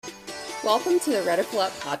Welcome to the Reticle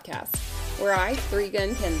Up podcast, where I,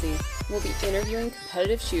 Three-Gun Kenzie, will be interviewing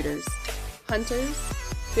competitive shooters, hunters,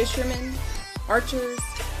 fishermen, archers,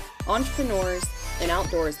 entrepreneurs, and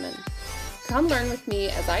outdoorsmen. Come learn with me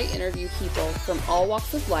as I interview people from all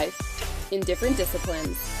walks of life, in different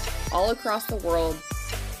disciplines, all across the world,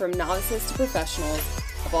 from novices to professionals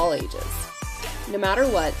of all ages. No matter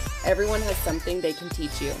what, everyone has something they can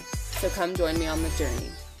teach you, so come join me on the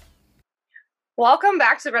journey. Welcome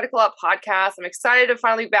back to the Reticle Up podcast. I'm excited to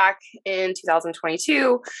finally be back in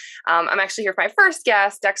 2022. I'm actually here for my first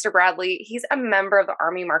guest, Dexter Bradley. He's a member of the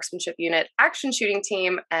Army Marksmanship Unit action shooting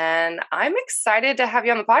team, and I'm excited to have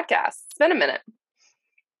you on the podcast. It's been a minute.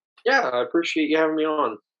 Yeah, I appreciate you having me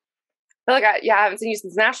on. I feel like I haven't seen you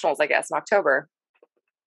since Nationals, I guess, in October.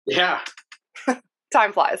 Yeah.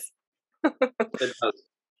 Time flies. It does.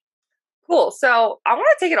 Cool. So I want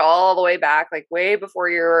to take it all the way back, like way before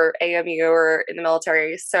your AMU or in the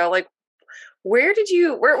military. So like, where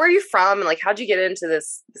are you from? And like, how'd you get into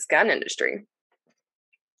this gun industry?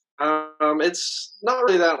 It's not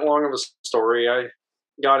really that long of a story. I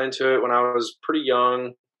got into it when I was pretty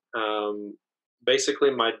young.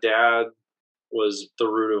 Basically my dad was the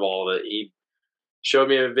root of all of it. He showed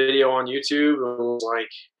me a video on YouTube and was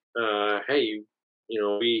like, hey,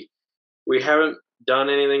 we haven't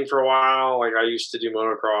done anything for a while. Like I used to do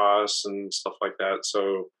motocross and stuff like that.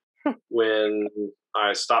 So when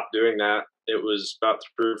I stopped doing that, it was about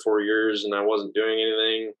 3 or 4 years and I wasn't doing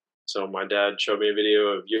anything. So my dad showed me a video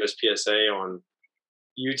of USPSA on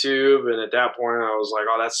YouTube. And at that point I was like,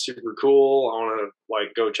 oh, that's super cool. I want to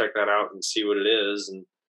like go check that out and see what it is. And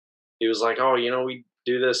he was like, oh, we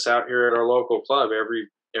do this out here at our local club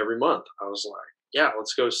every month. I was like, yeah,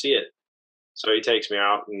 let's go see it. So he takes me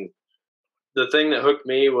out, and the thing that hooked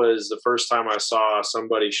me was the first time I saw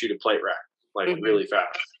somebody shoot a plate rack, like really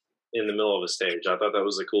fast in the middle of a stage. I thought that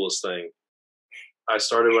was the coolest thing. I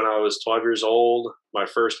started when I was 12 years old. My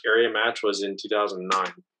first area match was in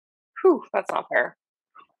 2009. Whew, that's not fair.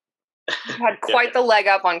 You had quite the leg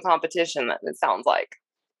up on competition, that it sounds like.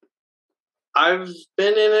 I've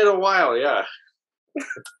been in it a while, yeah.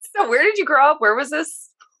 So where did you grow up? Where was this?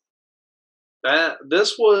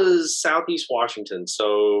 This was Southeast Washington.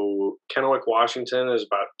 So Kennewick, Washington is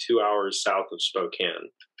about 2 hours south of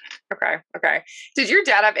Spokane. Okay. Did your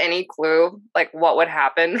dad have any clue like what would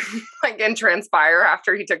happen like and transpire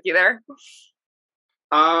after he took you there?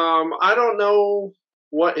 I don't know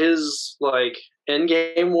what his like end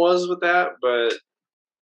game was with that, but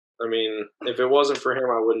I mean, if it wasn't for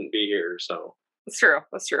him, I wouldn't be here. So That's true.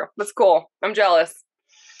 That's cool. I'm jealous.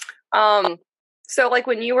 So like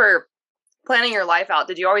when you were planning your life out,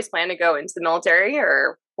 did you always plan to go into the military,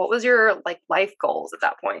 or what was your like life goals at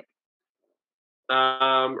that point?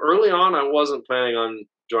 Early on, I wasn't planning on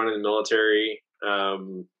joining the military.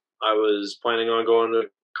 I was planning on going to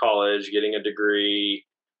college, getting a degree.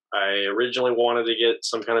 I originally wanted to get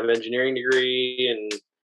some kind of engineering degree, and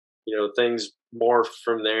things morphed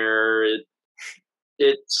from there.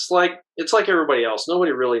 It's like everybody else.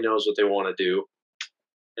 Nobody really knows what they want to do.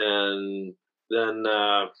 And then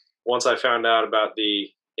once I found out about the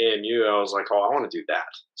AMU, I was like, oh, I want to do that.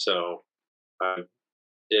 So I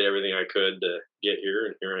did everything I could to get here,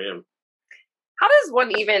 and here I am. How does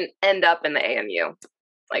one even end up in the AMU?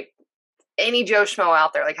 Like any Joe Schmo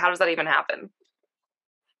out there, like how does that even happen?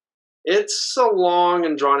 It's a long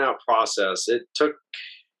and drawn out process. It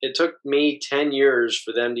took me 10 years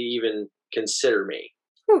for them to even consider me.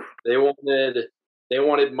 Whew. They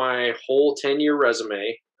wanted my whole 10-year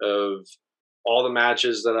resume of all the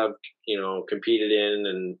matches that I've competed in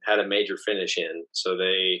and had a major finish in. So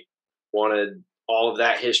they wanted all of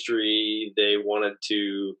that history. They wanted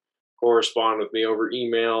to correspond with me over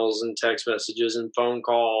emails and text messages and phone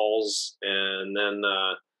calls. And then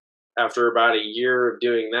after about a year of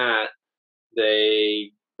doing that,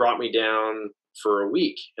 they brought me down for a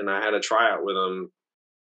week, and I had a tryout with them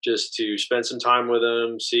just to spend some time with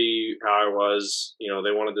them, see how I was.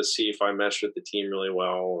 They wanted to see if I meshed with the team really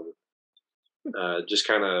well, and just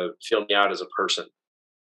kind of feel me out as a person.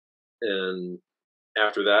 And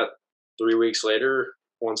after that, 3 weeks later,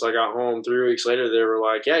 once I got home, 3 weeks later, they were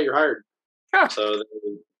like, yeah, you're hired. Huh. So they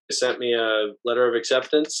sent me a letter of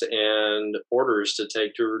acceptance and orders to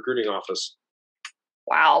take to a recruiting office.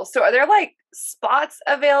 Wow. So are there like spots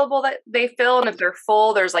available that they fill? And if they're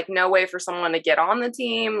full, there's like no way for someone to get on the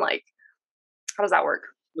team? Like, how does that work?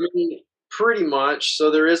 I mean, pretty much.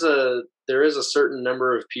 So there is a certain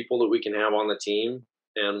number of people that we can have on the team.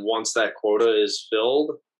 And once that quota is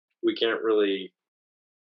filled, we can't really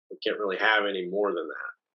have any more than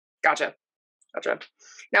that. Gotcha. Gotcha.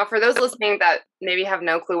 Now, for those listening that maybe have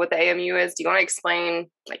no clue what the AMU is, do you want to explain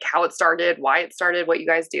like how it started, why it started, what you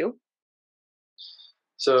guys do?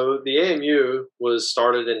 So the AMU was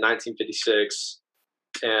started in 1956,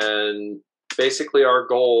 and basically our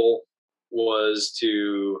goal was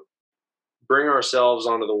to bring ourselves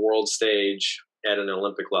onto the world stage at an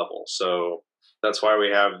Olympic level. So that's why we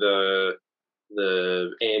have the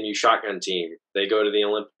AMU shotgun team. They go to the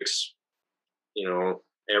Olympics,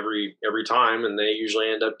 every time, and they usually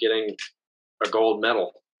end up getting a gold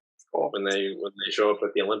medal when they show up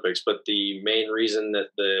at the Olympics. But the main reason that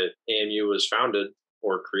the AMU was founded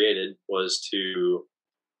or created was to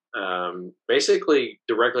basically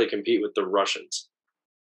directly compete with the Russians,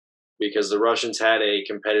 because the Russians had a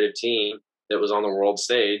competitive team that was on the world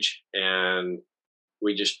stage, and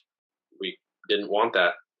we didn't want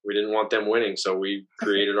that. We didn't want them winning, so we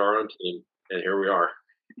created our own team, and here we are.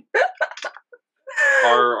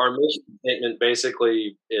 Our mission statement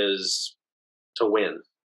basically is to win.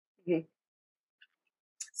 Mm-hmm.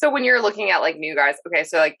 So when you're looking at like new guys, okay,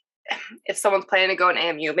 so like if someone's planning to go in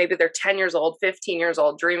AMU, maybe they're 10 years old, 15 years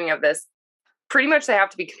old, dreaming of this, pretty much they have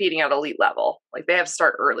to be competing at elite level. Like they have to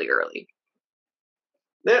start early.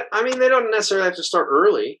 They don't necessarily have to start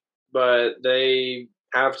early, but they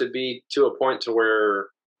have to be to a point to where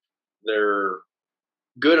they're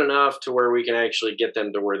good enough to where we can actually get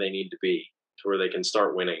them to where they need to be, to where they can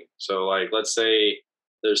start winning. So like, let's say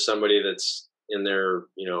there's somebody that's in their,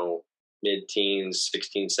 mid-teens,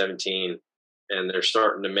 16, 17, and they're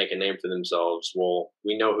starting to make a name for themselves. Well,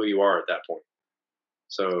 we know who you are at that point.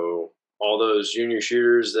 So all those junior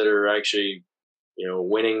shooters that are actually,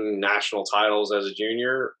 winning national titles as a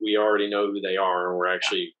junior, we already know who they are, and we're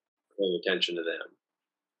actually paying attention to them.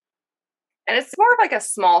 And it's more of like a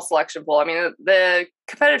small selection pool. I mean, the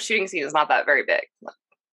competitive shooting scene is not that very big.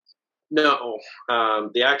 No,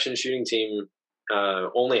 the action shooting team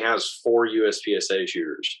only has 4 USPSA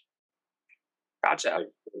shooters. Gotcha.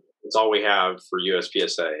 That's all we have for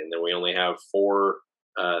USPSA, and then we only have 4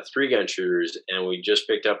 3-gun shooters, and we just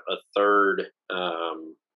picked up a 3rd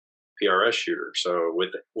PRS shooter. So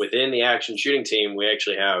within the action shooting team, we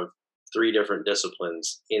actually have 3 different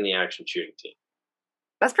disciplines in the action shooting team.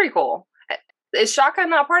 That's pretty cool. Is shotgun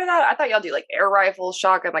not part of that? I thought y'all do like air rifles,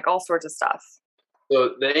 shotgun, like all sorts of stuff.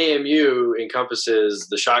 So the AMU encompasses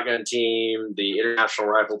the shotgun team, the international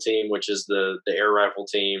rifle team, which is the air rifle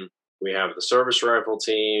team. We have the service rifle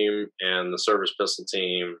team and the service pistol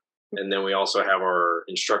team. And then we also have our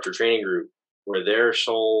instructor training group, where their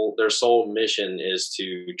sole mission is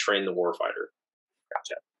to train the warfighter.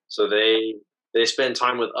 Gotcha. So they spend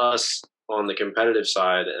time with us on the competitive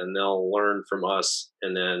side, and they'll learn from us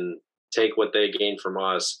and then take what they gain from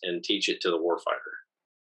us and teach it to the warfighter.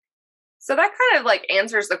 So that kind of like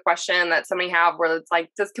answers the question that somebody have, where it's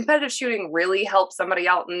like, does competitive shooting really help somebody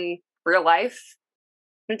out in real life?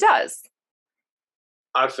 It does.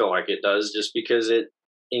 I feel like it does, just because it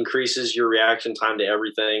increases your reaction time to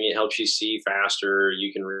everything. It helps you see faster.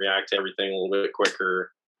 You can react to everything a little bit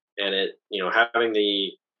quicker. And it, having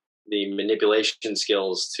the manipulation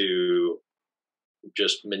skills to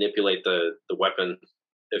just manipulate the weapon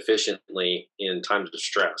efficiently in times of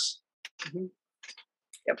stress. Mm-hmm.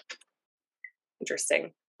 Yep.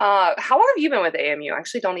 Interesting. How long have you been with AMU? I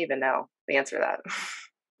actually don't even know the answer to that.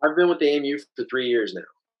 I've been with the AMU for 3 years now.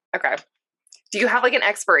 Okay. Do you have like an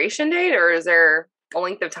expiration date, or is there a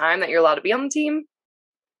length of time that you're allowed to be on the team?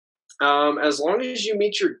 As long as you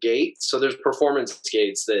meet your gates. So there's performance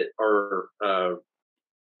gates that are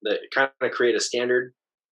that kind of create a standard.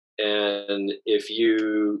 And if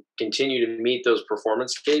you continue to meet those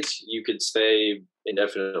performance gates, you could stay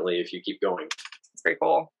indefinitely if you keep going. That's pretty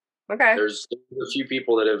cool. Okay. There's a few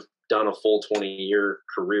people that have done a full 20-year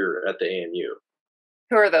career at the AMU.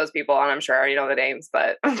 Who are those people? And I'm sure I already know the names,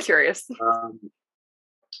 but I'm curious.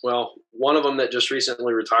 Well, one of them that just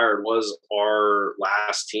recently retired was our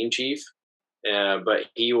last team chief, but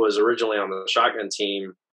he was originally on the shotgun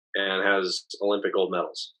team and has Olympic gold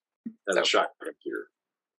medals as a shotgun shooter.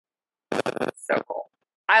 So cool.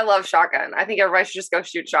 I love shotgun. I think everybody should just go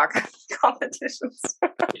shoot shotgun competitions.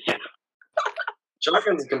 Yeah.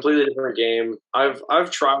 Shotgun's a completely different game.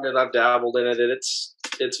 I've tried it. I've dabbled in it.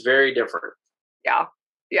 It's very different.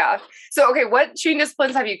 Yeah. So, okay, what shooting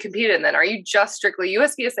disciplines have you competed in then? Are you just strictly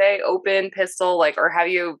USPSA, open, pistol, or have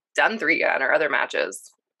you done 3-gun or other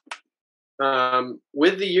matches?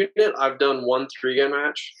 With the unit, I've done 1 3-gun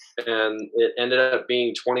match, and it ended up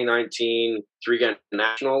being 2019 3-gun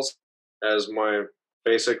nationals as my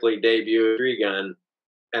basically debut 3-gun,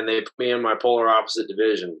 and they put me in my polar opposite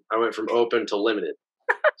division. I went from open to limited.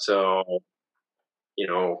 So,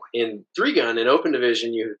 in 3-gun in open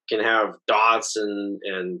division, you can have dots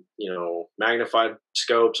and magnified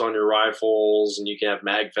scopes on your rifles, and you can have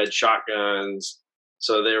mag-fed shotguns.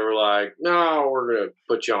 So they were like, no, we're going to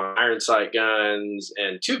put you on iron sight guns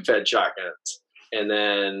and tube-fed shotguns. And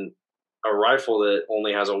then a rifle that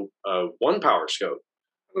only has a 1-power scope.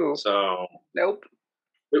 Ooh. So nope.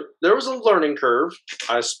 There was a learning curve.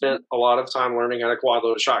 I spent a lot of time learning how to quad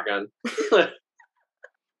load a shotgun.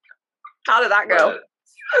 How did that go?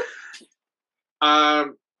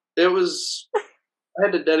 It was. I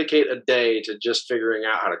had to dedicate a day to just figuring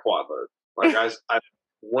out how to quad load. Like I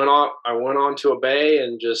went on to a bay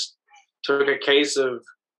and just took a case of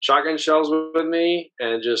shotgun shells with me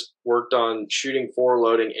and just worked on shooting 4,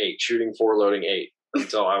 loading 8, shooting 4, loading 8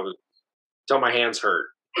 until my hands hurt.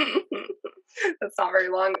 That's not very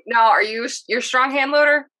long. Now, you're strong hand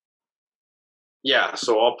loader? Yeah,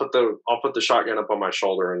 so I'll put the shotgun up on my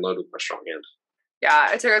shoulder and load with my strong hand. Yeah,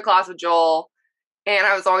 I took a class with Joel, and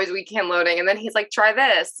I was always weak hand loading, and then he's like, "Try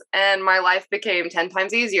this," and my life became 10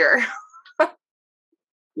 times easier.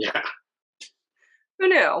 Yeah. Who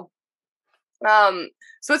knew? So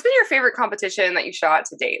what's been your favorite competition that you shot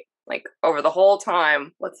to date? Like over the whole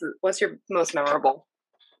time, what's your most memorable?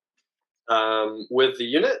 With the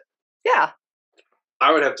unit? Yeah.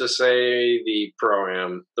 I would have to say the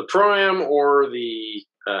Pro-Am. The Pro-Am or the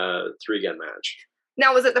 3-gun match.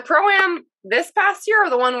 Now, was it the Pro-Am this past year or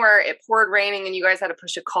the one where it poured raining and you guys had to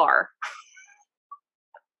push a car?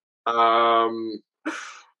 I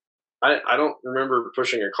don't remember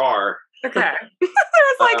pushing a car. Okay. There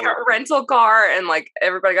was like a rental car and like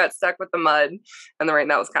everybody got stuck with the mud and the rain.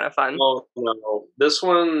 That was kind of fun. Oh, no. This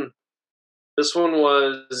one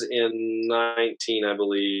was in 19, I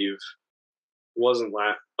believe. Wasn't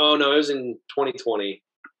last. Oh no, it was in 2020,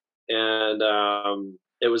 and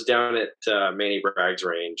it was down at Manny Bragg's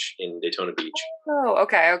range in Daytona Beach. Oh,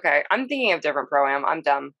 okay. I'm thinking of different Pro-Am. I'm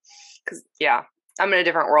dumb because I'm in a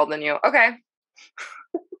different world than you. Okay.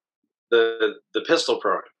 The pistol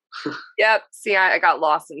Pro-Am. Yep. See, I got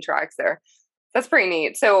lost in tracks there. That's pretty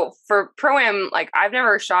neat. So for Pro-Am, like I've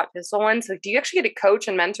never shot pistol ones. So do you actually get to coach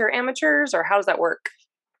and mentor amateurs, or how does that work?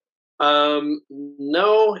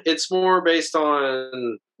 No, it's more based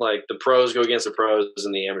on like the pros go against the pros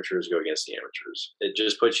and the amateurs go against the amateurs. It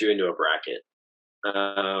just puts you into a bracket.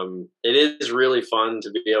 It is really fun to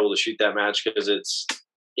be able to shoot that match because it's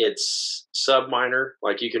sub-minor.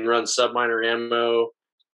 Like you can run sub-minor ammo,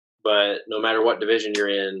 but no matter what division you're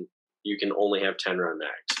in, you can only have 10 round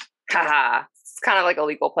mags. Haha. It's kind of like a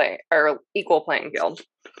equal playing field.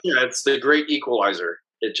 Yeah, it's the great equalizer.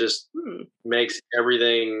 It just makes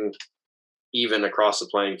everything even across the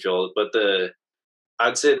playing field. But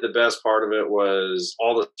I'd say the best part of it was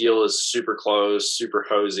all the steel is super close, super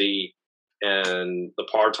hosey, and the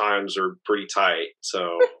par times are pretty tight.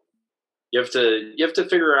 So you have to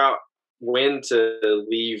figure out when to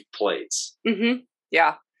leave plates. Mm-hmm.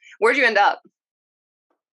 Yeah. Where'd you end up?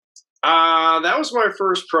 That was my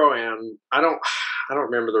first Pro-Am. I don't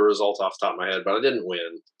remember the result off the top of my head, but I didn't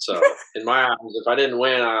win. So in my eyes, if I didn't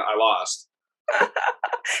win, I lost.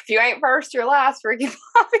 If you ain't first, you're last, Ricky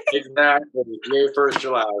Bobby. Exactly. If you ain't first,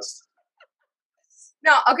 you're last.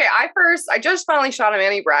 No, okay. I just finally shot a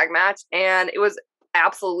Manny Bragg match, and it was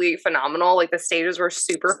absolutely phenomenal. Like the stages were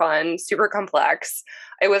super fun, super complex.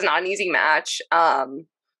 It was not an easy match.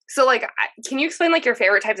 So like, can you explain like your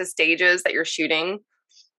favorite types of stages that you're shooting?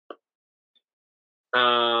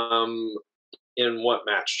 In what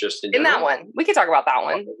match? Just in that one, we could talk about that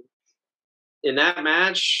one. In that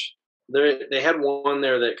match, they had one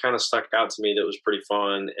there that kind of stuck out to me that was pretty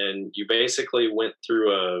fun, and you basically went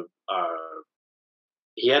through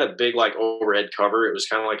he had a big like overhead cover. It was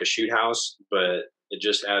kind of like a shoot house, but it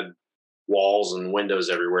just had walls and windows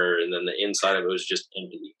everywhere, and then the inside of it was just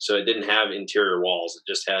empty. So it didn't have interior walls. It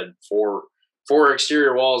just had four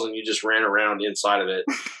exterior walls, and you just ran around inside of it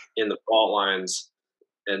in the fault lines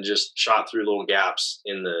and just shot through little gaps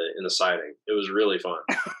in the siding. It was really fun.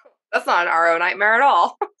 That's not an RO nightmare at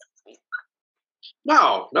all.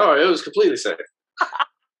 No, it was completely safe.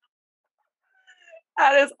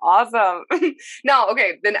 That is awesome. No,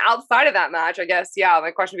 okay. Then outside of that match, I guess, yeah,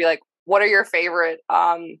 my question would be like, what are your favorite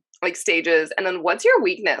like stages? And then what's your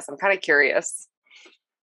weakness? I'm kind of curious.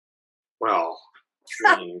 Well,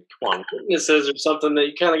 I mean, come on. Weaknesses are something that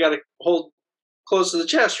you kind of got to hold close to the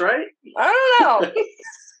chest, right? I don't know.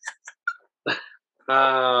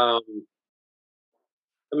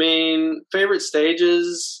 I mean, favorite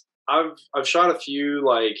stages. I've shot a few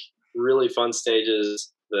like really fun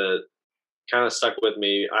stages that kind of stuck with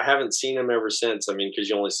me. I haven't seen them ever since. I mean, because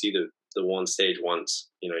you only see the one stage once.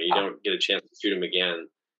 You know, you don't get a chance to shoot them again.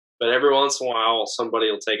 But every once in a while, somebody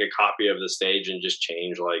will take a copy of the stage and just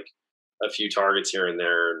change like a few targets here and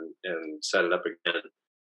there and set it up again.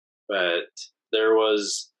 But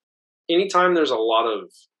anytime there's a lot of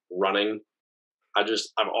running, I've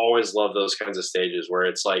always loved those kinds of stages where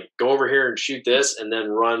it's like, go over here and shoot this and then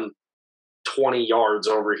run 20 yards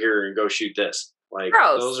over here and go shoot this. Like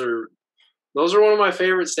Gross. those are one of my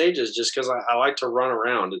favorite stages just because I like to run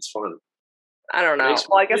around. It's fun. I don't know.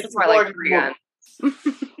 Well, I guess that's why I like 3 gun. I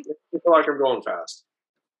feel like I'm going fast.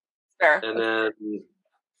 Fair. And then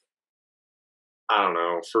I don't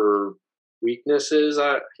know, for weaknesses,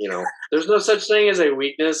 there's no such thing as a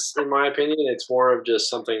weakness in my opinion. It's more of just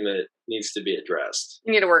something that needs to be addressed.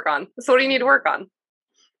 You need to work on. So what do you need to work on?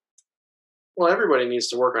 Well, everybody needs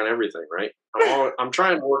to work on everything, right? I'm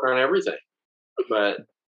trying to work on everything. But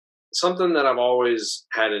something that I've always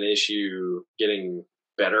had an issue getting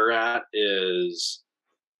better at is,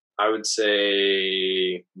 I would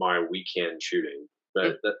say, my weekend shooting.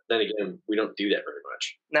 But then again, we don't do that very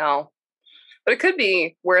much. No. But it could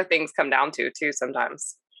be where things come down to, too,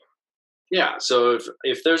 sometimes. Yeah, so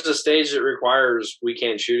if there's a stage that requires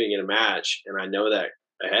weekend shooting in a match, and I know that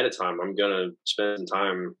ahead of time, I'm going to spend some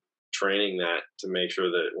time training that to make sure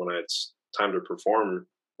that when it's time to perform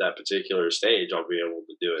that particular stage, I'll be able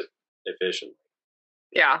to do it efficiently.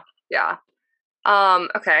 Yeah.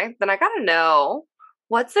 Okay, then I got to know,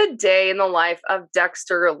 what's a day in the life of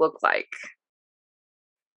Dexter look like?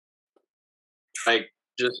 Like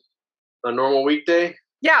just a normal weekday?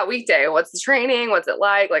 Yeah, weekday. What's the training? What's it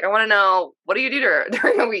like? Like, I want to know, what do you do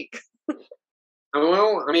during the week?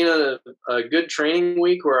 Well, I mean, a good training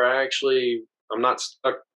week where I'm not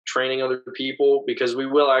stuck training other people, because we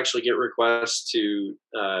will actually get requests to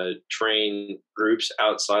train groups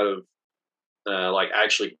outside of like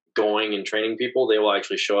actually going and training people. They will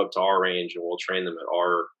actually show up to our range and we'll train them at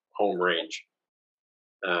our home range.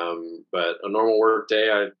 But a normal work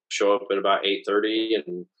day, I show up at about 8:30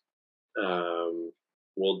 and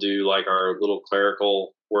we'll do like our little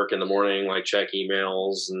clerical work in the morning, like check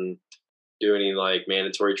emails and do any like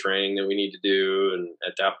mandatory training that we need to do. And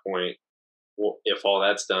at that point, if all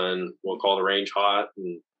that's done, we'll call the range hot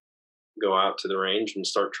and go out to the range and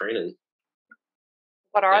start training.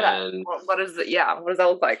 What are that? What is it? Yeah. What does that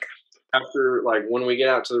look like? After, like, when we get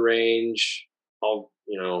out to the range, we'll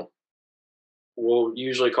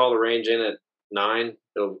usually call the range in at 9.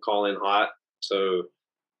 It'll call in hot. So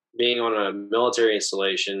being on a military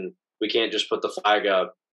installation, we can't just put the flag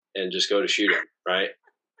up and just go to shooting, right?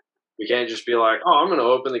 We can't just be like, oh, I'm going to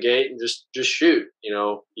open the gate and just shoot.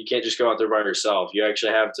 You can't just go out there by yourself. You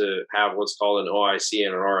actually have to have what's called an OIC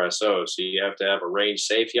and an RSO. So you have to have a range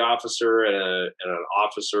safety officer and an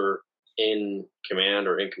officer in command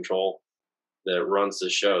or in control that runs the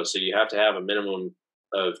show. So you have to have a minimum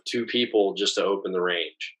of 2 people just to open the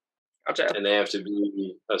range. Gotcha. And they have to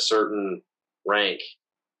be a certain rank.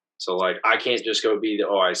 So, like, I can't just go be the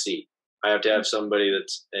OIC. I have to have somebody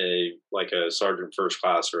that's a sergeant first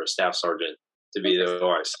class or a staff sergeant to be the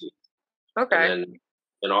OIC. Okay. And then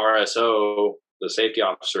an RSO, the safety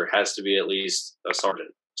officer, has to be at least a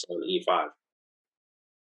sergeant, so an E5.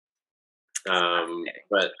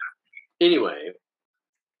 But anyway,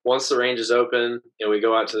 once the range is open and we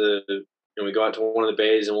go out to one of the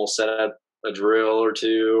bays and we'll set up a drill or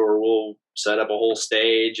 2, or we'll set up a whole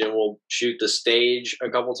stage and we'll shoot the stage a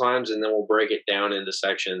couple times, and then we'll break it down into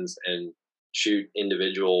sections and shoot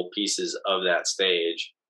individual pieces of that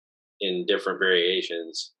stage in different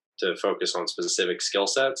variations to focus on specific skill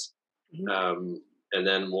sets. Mm-hmm. And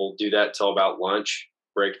then we'll do that till about lunch,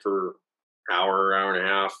 break for hour and a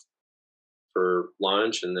half for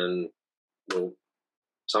lunch. And then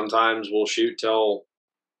sometimes we'll shoot till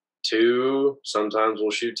 2, sometimes we'll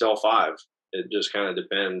shoot till 5. It just kind of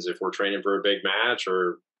depends if we're training for a big match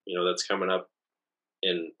or, that's coming up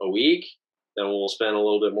in a week, then we'll spend a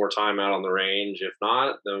little bit more time out on the range. If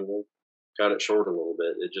not, then we'll cut it short a little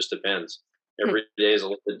bit. It just depends. Every day is a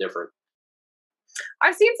little bit different.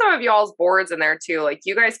 I've seen some of y'all's boards in there too. Like,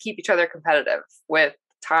 you guys keep each other competitive with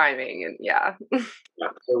timing and yeah.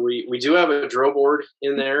 So we do have a drill board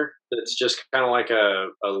in there that's just kind of like a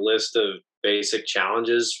list of basic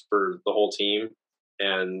challenges for the whole team.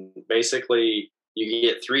 And basically you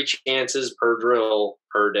get 3 chances per drill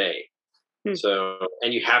per day. So,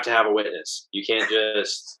 and you have to have a witness. You can't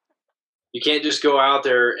just go out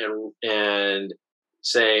there and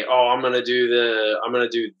say, oh, I'm going to do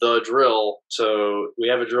the drill. So we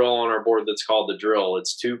have a drill on our board that's called the drill.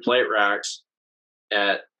 It's 2 plate racks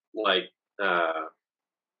at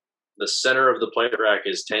the center of the plate rack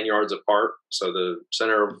is 10 yards apart. So the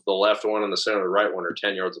center of the left one and the center of the right one are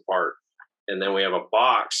 10 yards apart. and then we have a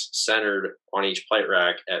box centered on each plate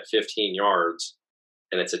rack at 15 yards,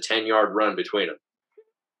 and it's a 10-yard run between them.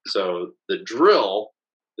 So the drill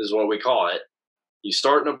is what we call it. You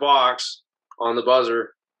start in a box on the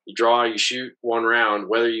buzzer, you draw, you shoot one round.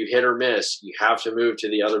 Whether you hit or miss, you have to move to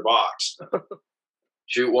the other box.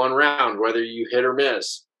 Shoot one round. Whether you hit or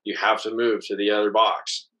miss, you have to move to the other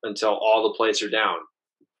box until all the plates are down.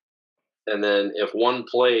 And then if one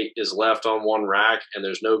plate is left on one rack and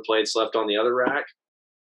there's no plates left on the other rack,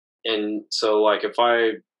 and so like if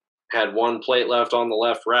I had one plate left on the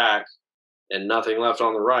left rack and nothing left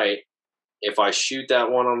on the right, if I shoot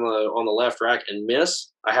that one on the left rack and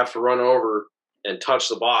miss, I have to run over and touch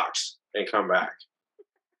the box and come back.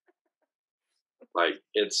 Like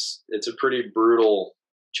it's a pretty brutal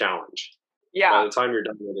challenge. Yeah. By the time you're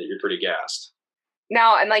done with it, you're pretty gassed.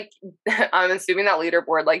 Now, and like, I'm assuming that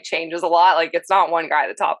leaderboard like changes a lot. Like it's not one guy at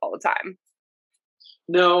the top all the time.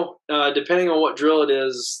 No, depending on what drill it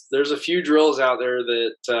is, there's a few drills out there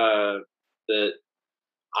that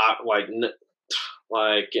like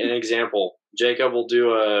an example, Jacob will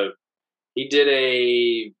he did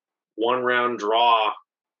a 1 round draw,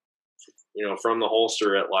 from the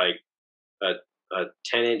holster at like a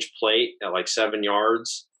 10-inch plate at like 7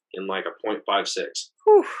 yards in like a .56.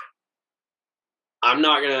 Whew. I'm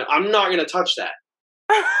not gonna touch that.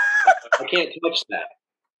 I can't touch that.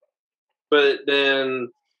 But then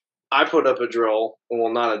I put up a drill,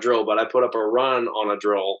 well, not a drill, but I put up a run on a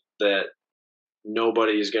drill that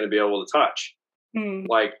nobody is going to be able to touch.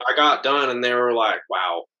 Like I got done and they were like,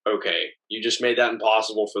 wow, okay, you just made that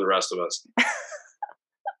impossible for the rest of us.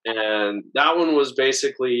 And that one was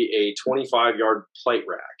basically a 25-yard plate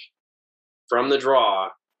rack from the draw,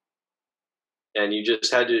 and you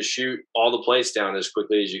just had to shoot all the plates down as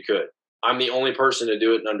quickly as you could. I'm the only person to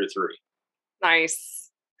do it in under 3. Nice.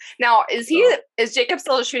 Now, is Jacob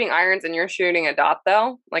still shooting irons and you're shooting a dot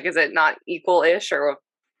though? Like, is it not equal-ish or?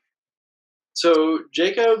 So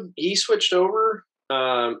Jacob, he switched over.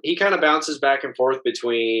 He kind of bounces back and forth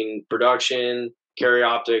between production, carry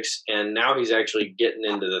optics, and now he's actually getting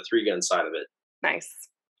into the 3-gun side of it. Nice.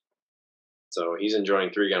 So he's enjoying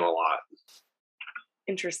 3-gun a lot.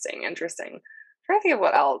 Interesting. I'm trying to think of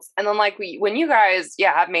what else. And then like when you guys,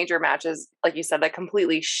 have major matches, like you said, that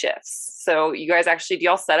completely shifts. So you guys actually, do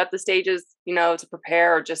y'all set up the stages, to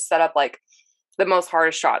prepare, or just set up like the most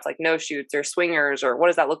hardest shots, like no shoots or swingers, or what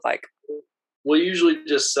does that look like? We'll usually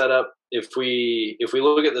just set up, if we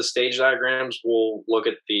look at the stage diagrams, we'll look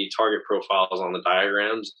at the target profiles on the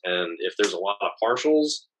diagrams. And if there's a lot of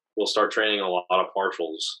partials, we'll start training a lot of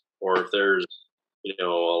partials. Or if there's, a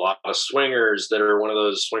lot of swingers that are one of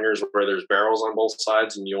those swingers where there's barrels on both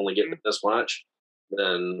sides and you only get this much,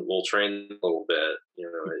 then we'll train a little bit.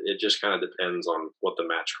 It just kind of depends on what the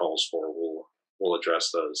match calls for. We'll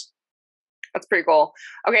address those. That's pretty cool.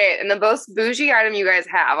 Okay, and the most bougie item you guys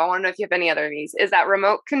have, I want to know if you have any other of these, is that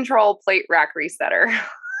remote control plate rack resetter.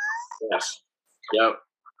 Yes. Yep.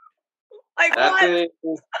 Like that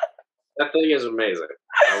what? That thing is amazing,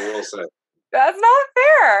 I will say. That's not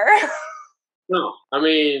fair. No, I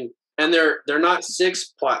mean, and they're not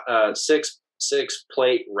 6 plate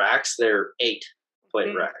racks; they're 8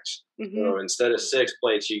 plate racks. Mm-hmm. So instead of 6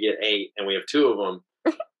 plates, you get 8, and we have 2 of them.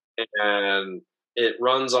 And it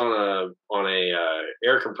runs on a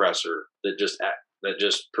air compressor that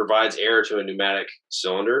just provides air to a pneumatic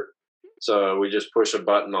cylinder. So we just push a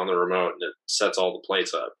button on the remote, and it sets all the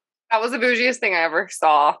plates up. That was the bougiest thing I ever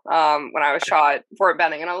saw when I was shot at Fort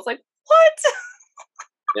Benning, and I was like, "What?"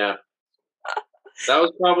 Yeah. That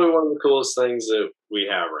was probably one of the coolest things that we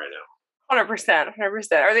have right now. 100%.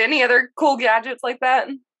 Are there any other cool gadgets like that?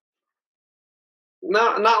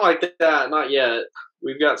 Not like that. Not yet.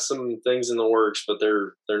 We've got some things in the works, but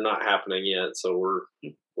they're not happening yet. So we're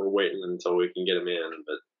waiting until we can get them in.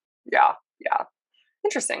 But yeah.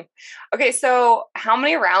 Interesting. Okay, so how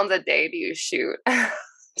many rounds a day do you shoot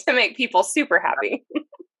to make people super happy?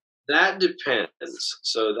 That depends.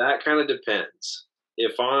 So that kind of depends.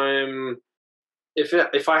 If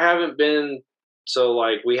I haven't been, so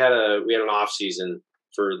like we had an off season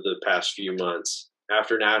for the past few months.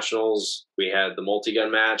 After nationals, we had the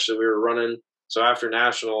multi-gun match that we were running. So after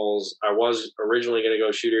nationals, I was originally going to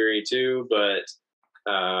go shoot Area 2, but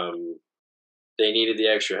they needed the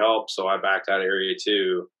extra help, so I backed out of Area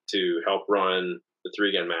 2 to help run the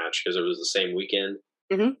 3-gun match because it was the same weekend.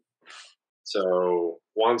 Mm-hmm. So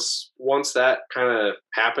once that kind of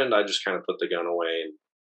happened, I just kind of put the gun away and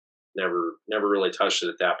never really touched it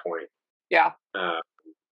at that point. Yeah.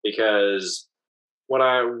 Because what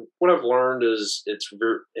I've learned is it's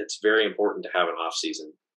very important to have an off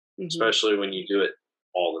season, mm-hmm. especially when you do it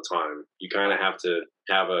all the time. You kind of have to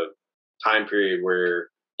have a time period where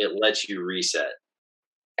it lets you reset.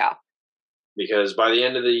 Yeah. Because by the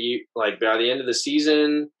end of the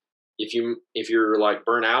season, if you're like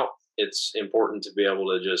burnt out, it's important to be able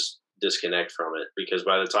to just disconnect from it, because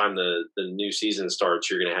by the time the new season starts,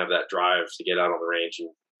 you're going to have that drive to get out on the range and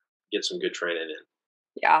get some good training in.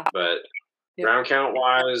 Yeah. But round count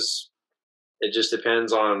wise, it just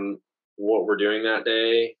depends on what we're doing that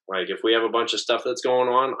day. Like if we have a bunch of stuff that's going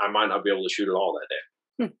on, I might not be able to shoot it all that day.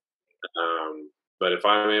 But if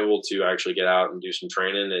I'm able to actually get out and do some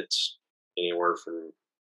training, it's anywhere from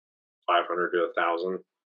 500 to 1,000.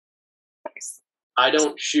 Nice. I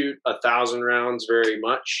don't shoot 1,000 rounds very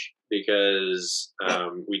much because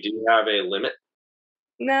we do have a limit.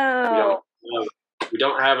 No. We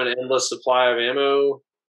don't have an endless supply of ammo,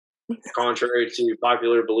 contrary to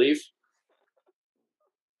popular belief.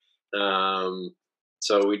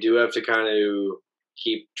 So we do have to kind of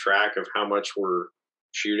keep track of how much we're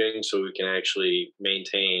shooting so we can actually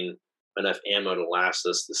maintain enough ammo to last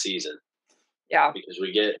us the season. Yeah. Because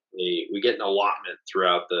we get an allotment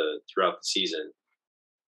throughout the season.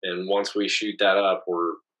 And once we shoot that up,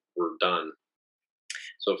 we're done.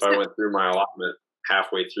 So if I went through my allotment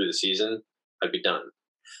halfway through the season, I'd be done.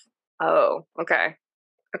 Oh, okay.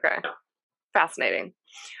 Okay. Yeah. Fascinating.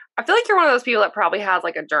 I feel like you're one of those people that probably has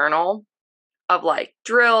like a journal of like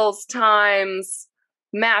drills, times,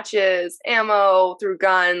 matches, ammo through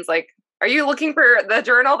guns. Like, are you looking for the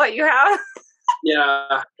journal that you have?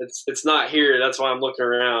 Yeah, it's not here. That's why I'm looking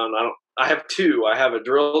around. I have two. I have a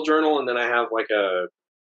drill journal, and then I have like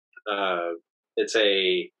it's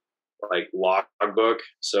a like logbook.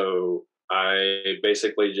 So I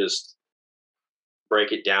basically just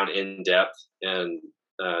break it down in depth and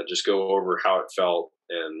just go over how it felt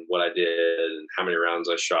and what I did and how many rounds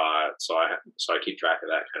I shot. So I keep track of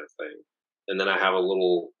that kind of thing. And then I have a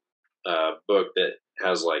little book that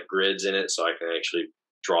has like grids in it, so I can actually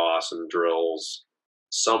draw some drills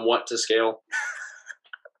somewhat to scale,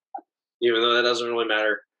 even though that doesn't really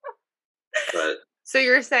matter. But so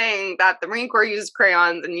you're saying that the Marine Corps uses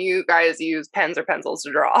crayons and you guys use pens or pencils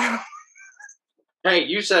to draw? Hey,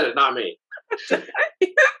 you said it, not me.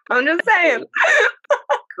 I'm just saying.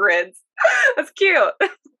 Grids. That's cute. I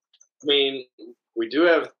mean, we do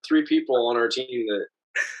have 3 people on our team that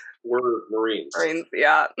were Marines.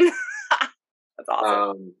 Yeah. That's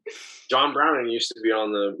awesome. John Browning used to be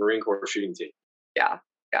on the Marine Corps shooting team. Yeah,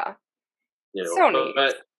 yeah. You know, so neat.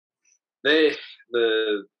 But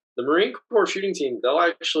the Marine Corps shooting team, they'll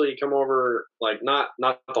actually come over, like not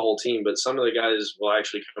the whole team, but some of the guys will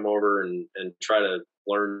actually come over and try to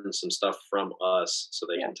learn some stuff from us so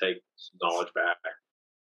they can take some knowledge back.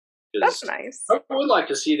 That's nice. I would like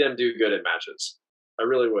to see them do good at matches. I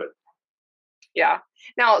really would. Yeah.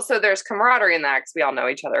 Now, so there's camaraderie in that because we all know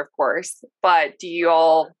each other, of course. But do you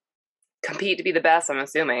all compete to be the best? I'm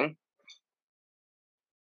assuming.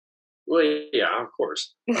 Well, yeah, of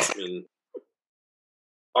course. I mean,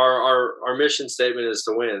 our mission statement is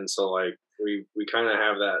to win, so like we kind of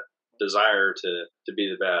have that desire to be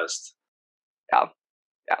the best. Yeah,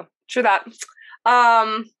 true that.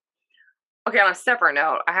 Okay, on a separate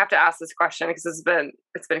note, I have to ask this question because it's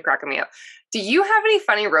been cracking me up. Do you have any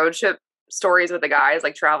funny road trip stories with the guys,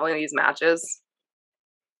 like traveling these matches?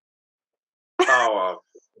 Oh,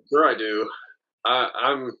 sure I do.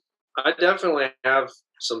 I definitely have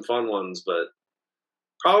some fun ones, but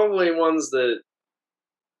probably ones that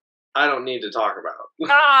I don't need to talk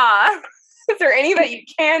about. Is there any that you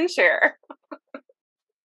can share?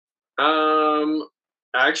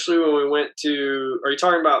 Actually, when we went to, are you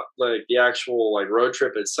talking about like the actual like road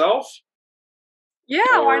trip itself?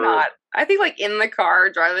 Yeah, why not? I think like in the car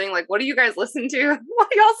driving, like what do you guys listen to? What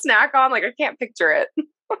do y'all snack on? Like I can't picture it.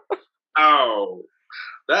 Oh,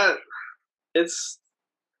 that it's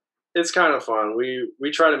kind of fun.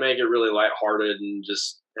 We try to make it really lighthearted and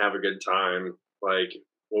just have a good time. Like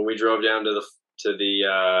when we drove down to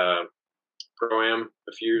the Pro-Am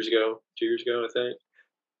a few years ago, 2 years ago, I think,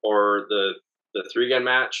 or the 3-gun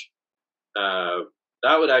match.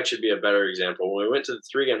 That would actually be a better example. When we went to the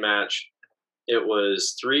 3-gun match, it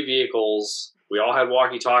was 3 vehicles. We all had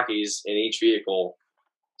walkie-talkies in each vehicle.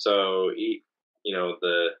 So, you know,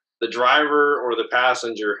 the driver or the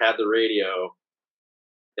passenger had the radio,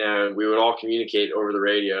 and we would all communicate over the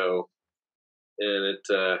radio, and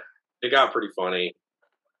it got pretty funny.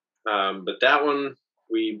 But that one,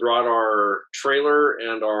 we brought our trailer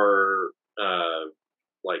and our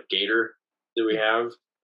like gator that we have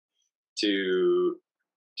to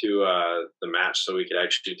the match, so we could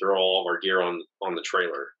actually throw all of our gear on the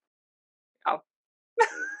trailer. Oh.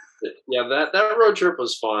 Yeah, that road trip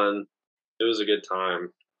was fun. It was a good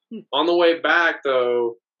time. On the way back,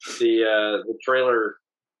 though, the trailer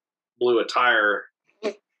blew a tire.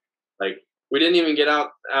 Like, we didn't even get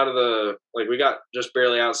out of the, like, we got just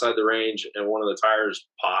barely outside the range, and one of the tires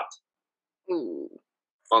popped. Ooh.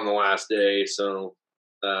 On the last day. So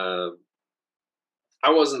I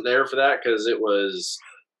wasn't there for that because it was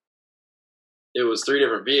 3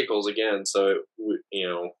 different vehicles again. So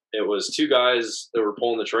it was 2 guys that were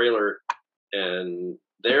pulling the trailer, and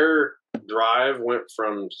their drive went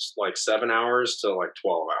from like 7 hours to like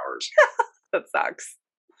 12 hours. That sucks.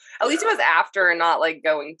 At least it was after and not like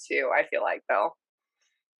going to, I feel like, though.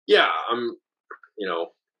 Yeah,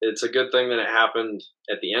 it's a good thing that it happened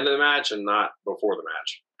at the end of the match and not before the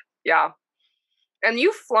match. Yeah. And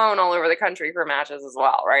you've flown all over the country for matches as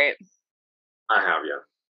well, right? I have, yeah.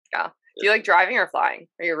 Yeah. Do you like driving or flying?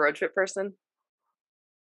 Are you a road trip person?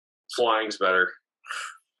 Flying's better.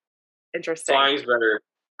 Interesting. Flying's better.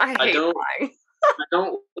 I hate flying. I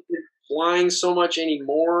don't like flying so much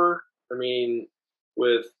anymore. I mean,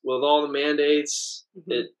 with all the mandates,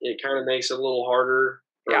 it kind of makes it a little harder.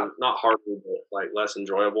 Yeah. Not harder, but like less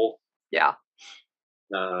enjoyable. Yeah.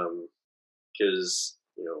 Because,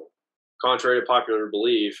 contrary to popular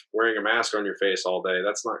belief, wearing a mask on your face all day,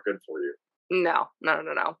 that's not good for you. No.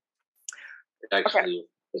 It actually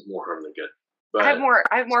is more harm than good. But I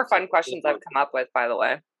have more fun questions I've come up with, by the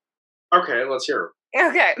way. Okay, let's hear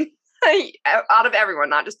them. Okay. Out of everyone,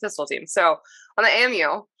 not just pistol team. So on the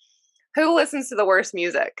AMU, who listens to the worst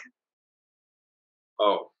music?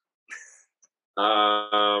 Oh.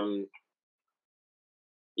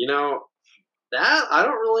 That I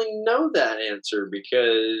don't really know that answer,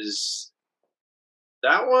 because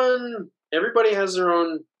that one, everybody has their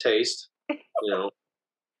own taste,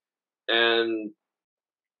 and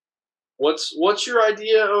what's your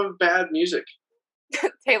idea of bad music?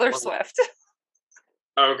 Taylor Swift.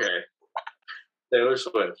 Okay. Taylor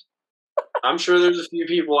Swift. I'm sure there's a few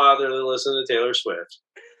people out there that listen to Taylor Swift,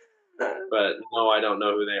 but no, I don't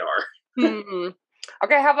know who they are. Mm-hmm.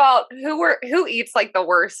 Okay, how about who eats like the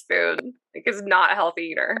worst food? Like, is not a healthy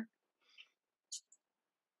eater.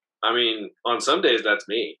 I mean, on some days that's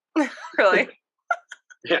me. Really?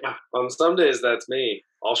 Yeah, on some days that's me.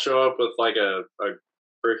 I'll show up with like a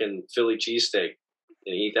freaking Philly cheesesteak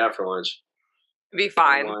and eat that for lunch. Be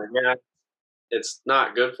fine. Like, yeah, it's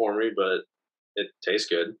not good for me, but it tastes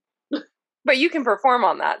good. But you can perform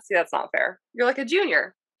on that. See, that's not fair. You're like a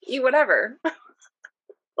junior. Eat whatever.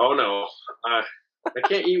 Oh no, I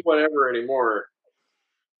can't eat whatever anymore.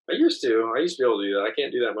 I used to be able to do that. I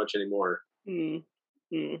can't do that much anymore.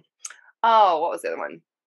 Oh, what was the other one?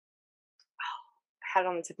 I had it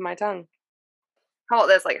on the tip of my tongue. How about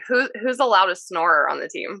this? Like, who's the loudest snorer on the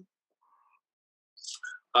team?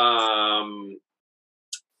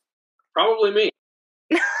 Probably me.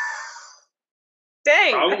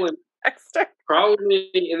 Dang. Probably Dexter. Probably,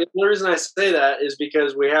 and the only reason I say that is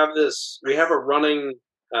because we have a running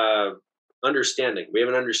understanding. We have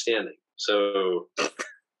an understanding. So,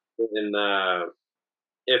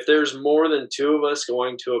 if there's more than 2 of us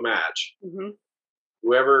going to a match,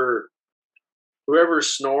 whoever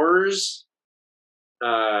snores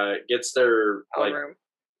gets their room.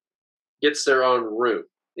 Gets their own room.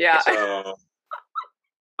 Yeah. So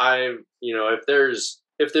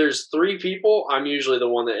if there's 3 people, I'm usually the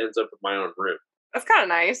one that ends up with my own room. That's kind of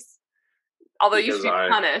nice. Although you should be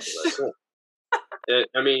punished.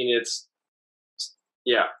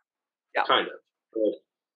 Kind of.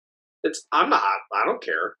 But I don't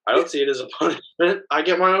care. I don't see it as a punishment. I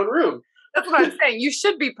get my own room. That's what I'm saying. You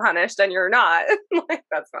should be punished, and you're not.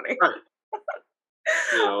 That's funny. Right.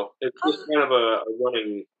 It's just kind of a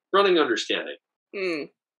running understanding.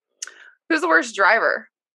 Who's the worst driver?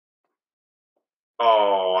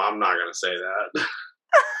 Oh, I'm not going to say that.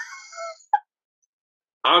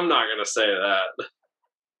 I'm not going to say that.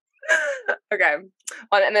 Okay.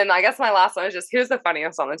 Well, and then I guess my last one is just, who's the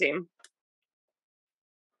funniest on the team?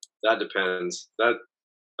 That depends.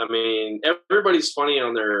 Everybody's funny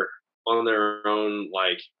on their own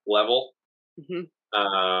like level.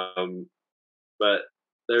 But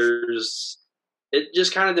it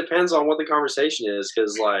just kind of depends on what the conversation is,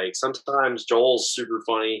 because like sometimes Joel's super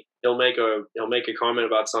funny. He'll make a comment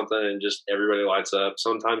about something and just everybody lights up.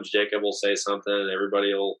 Sometimes Jacob will say something and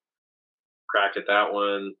everybody will crack at that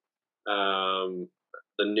one.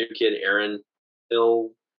 The new kid Aaron,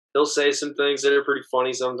 he'll say some things that are pretty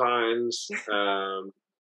funny sometimes.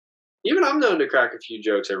 Even I'm known to crack a few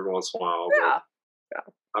jokes every once in a while. Yeah.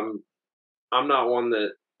 I'm not one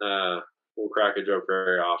that will crack a joke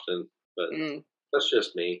very often, but that's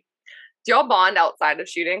just me. Do y'all bond outside of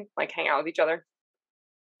shooting? Like hang out with each other?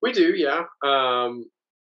 We do, yeah.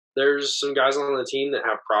 There's some guys on the team that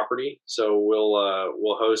have property, so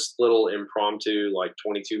we'll host little impromptu like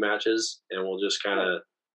 22 matches, and we'll just kind of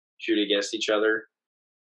shoot against each other.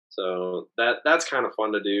 So that's kind of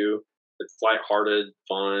fun to do. It's lighthearted,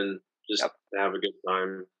 fun, just have a good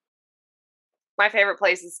time. My favorite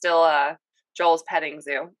place is still Joel's petting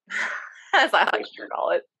zoo, as I like to call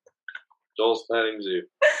it. Joel's petting zoo.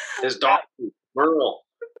 His dog, Merle.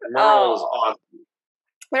 Merle is awesome.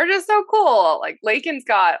 They're just so cool. Like Lakin's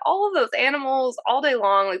got all of those animals all day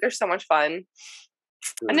long. Like they're so much fun.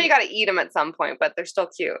 I know you got to eat them at some point, but they're still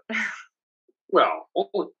cute. Well,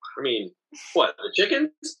 I mean, what, the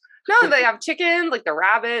chickens? No, they have chickens, like the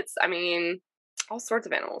rabbits. I mean, all sorts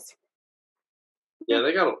of animals. Yeah,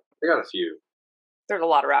 they got a few. There's a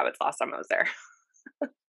lot of rabbits last time I was there.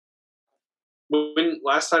 When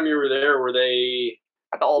last time you were there, were they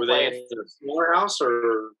at the old place? They in a smaller house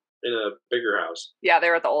or in a bigger house? Yeah, they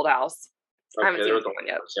were at the old house. Okay, I haven't seen one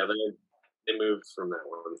yet. Yeah, they moved from that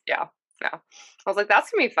one. Yeah. I was like,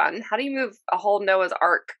 that's gonna be fun. How do you move a whole Noah's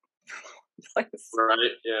Ark place?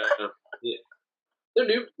 Right. Yeah.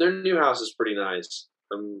 Their new house is pretty nice.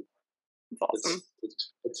 That's awesome.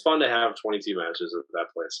 It's fun to have 22 matches at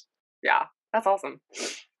that place. Yeah, that's awesome.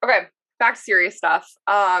 Okay, back to serious stuff.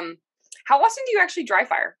 How often do you actually dry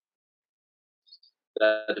fire?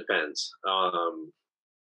 That depends.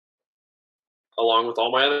 Along with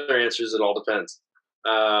all my other answers, it all depends.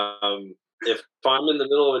 If I'm in the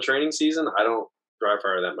middle of a training season, I don't dry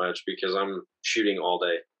fire that much because I'm shooting all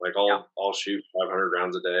day. Like I'll shoot 500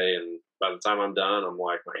 rounds a day, and by the time I'm done, I'm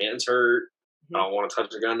like, my hands hurt. I don't want to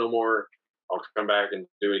touch the gun no more. I'll come back and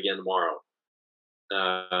do it again tomorrow.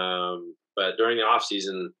 But during the off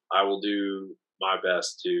season, I will do my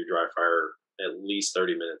best to dry fire at least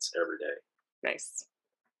 30 minutes every day. Nice.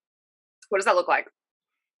 What does that look like?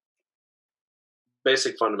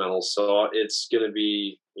 Basic fundamentals. So it's going to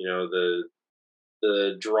be,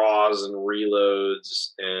 the draws and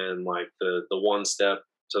reloads and like the one step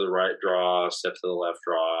to the right draw, step to the left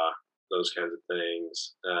draw, those kinds of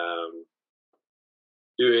things.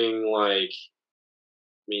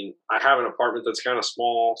 I have an apartment that's kind of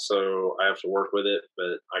small, so I have to work with it,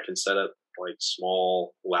 but I can set up like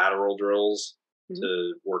small lateral drills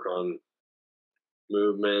to work on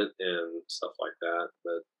movement and stuff like that.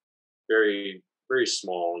 But very, very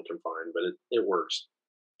small and confined, but it works.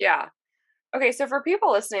 Yeah. Okay, so for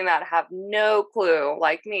people listening that have no clue,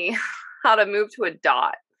 like me, how to move to a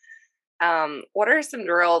dot, what are some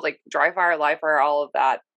drills, like dry fire, live fire, all of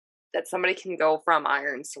that somebody can go from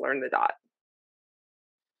irons to learn the dot?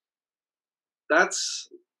 That's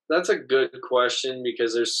a good question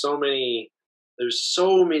because there's so many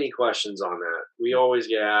questions on that. We always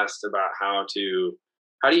get asked about how do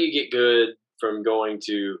you get good from going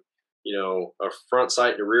to, a front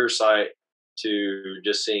sight to rear sight to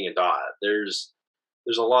just seeing a dot. There's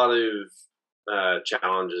a lot of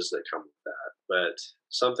challenges that come with that, but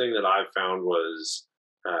something that I've found was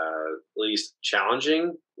at least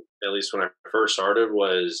challenging, at least when I first started,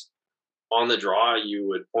 was on the draw, you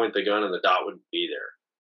would point the gun and the dot would be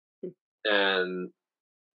there. And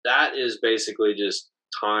that is basically just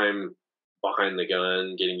time behind the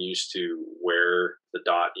gun, getting used to where the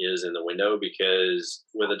dot is in the window, because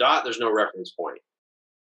with a dot, there's no reference point.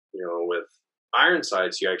 With iron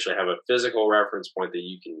sights, you actually have a physical reference point that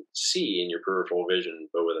you can see in your peripheral vision,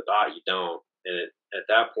 but with a dot, you don't. And at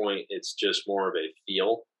that point, it's just more of a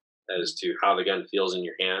feel as to how the gun feels in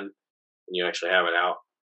your hand when you actually have it out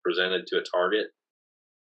presented to a target.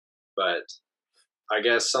 But I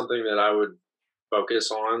guess something that I would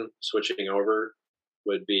focus on switching over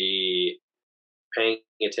would be paying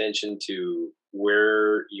attention to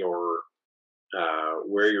where your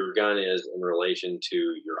gun is in relation to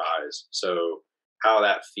your eyes. So how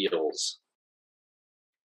that feels.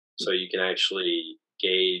 So you can actually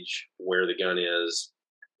gauge where the gun is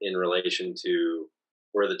in relation to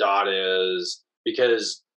where the dot is.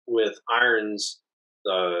 Because with irons,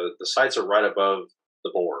 the sights are right above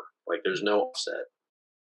the bore. Like there's no offset.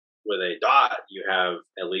 With a dot, you have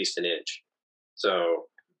at least an inch. So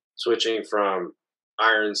switching from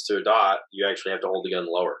irons to a dot, you actually have to hold the gun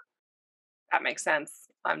lower. That makes sense.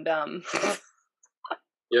 I'm dumb.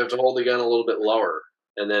 You have to hold the gun a little bit lower.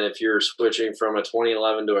 And then if you're switching from a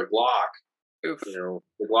 2011 to a Glock, Oof. The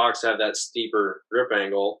Glocks have that steeper grip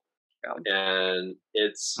angle. Yeah. And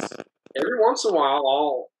it's every once in a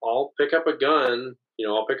while I'll pick up a gun,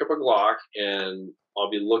 I'll pick up a Glock and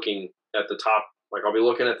I'll be looking at the top, like I'll be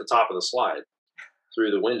looking at the top of the slide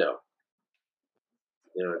through the window.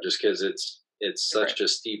 Just because it's such a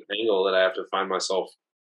steep angle that I have to find myself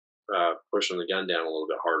pushing the gun down a little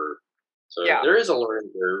bit harder. So there is a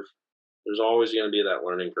learning curve. There's always going to be that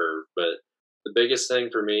learning curve. But the biggest thing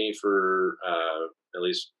for me for at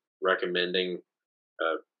least recommending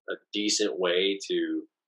a decent way to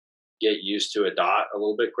get used to a dot a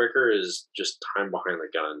little bit quicker is just time behind the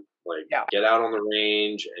gun. Like Yeah. get out on the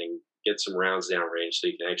range and get some rounds down range so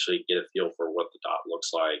you can actually get a feel for what the dot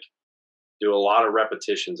looks like. Do a lot of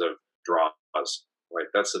repetitions of draws. Like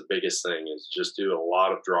that's the biggest thing is just do a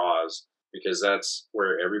lot of draws because that's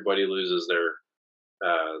where everybody loses their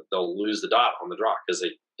they'll lose the dot on the draw because they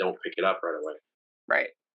don't pick it up right away. Right.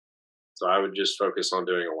 So I would just focus on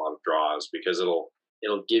doing a lot of draws because it'll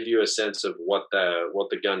give you a sense of what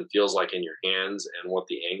the gun feels like in your hands and what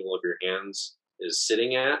the angle of your hands is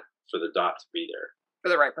sitting at for the dot to be there. For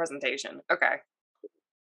the right presentation. Okay.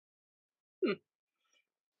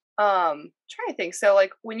 Trying to think. So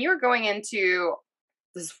like when you were going into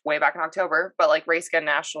this is way back in October, but like race gun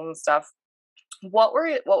nationals and stuff, what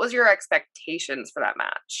was your expectations for that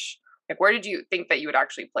match? Like where did you think that you would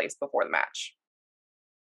actually place before the match?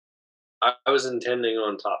 I was intending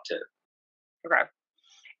on top 10. Okay.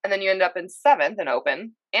 And then you end up in 7th in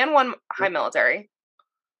open and 1 high military.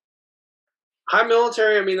 High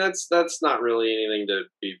military, I mean, that's not really anything to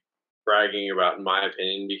be bragging about, in my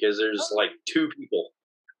opinion, because there's like 2 people.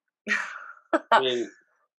 I mean,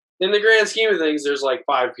 in the grand scheme of things, there's like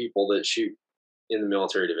 5 people that shoot in the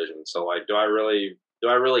military division. So, like, do I really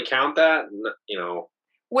count that? You know,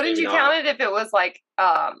 what did you count it if it was like,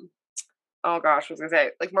 oh gosh, I was gonna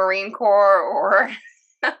say like Marine Corps or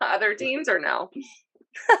other teams or no?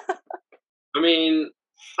 I mean,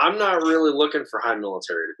 I'm not really looking for high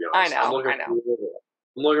military, to be honest. I know. I'm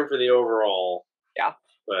looking for the overall. Yeah.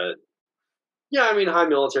 But yeah, I mean, high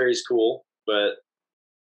military is cool, but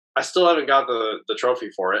I still haven't got the trophy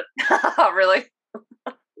for it. Really?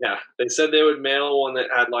 Yeah, they said they would mail one that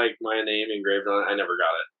had like my name engraved on it. I never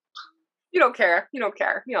got it. You don't care. You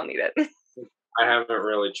don't need it. I haven't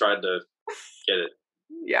really tried to get it.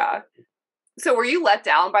 Yeah. So were you let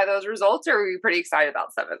down by those results or were you pretty excited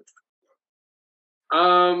about 7th?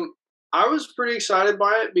 I was pretty excited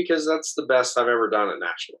by it because that's the best I've ever done at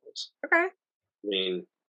nationals. Okay. I mean,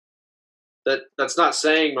 that's not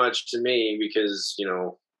saying much to me because, you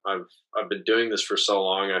know, I've been doing this for so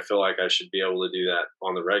long. I feel like I should be able to do that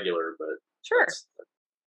on the regular, but sure.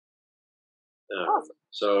 Awesome.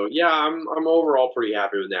 So yeah, I'm overall pretty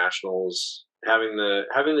happy with nationals. Having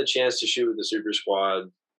the chance to shoot with the super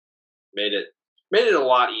squad made it a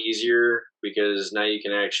lot easier because now you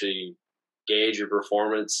can actually gauge your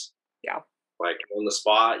performance. Yeah. Like on the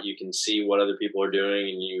spot, you can see what other people are doing,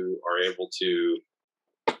 and you are able to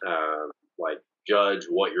like judge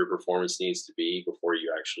what your performance needs to be before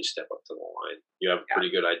you actually step up to the line. You have a pretty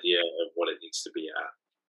good idea of what it needs to be at.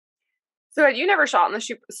 So had you never shot in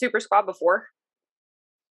the super squad before?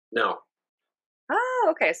 No. Oh,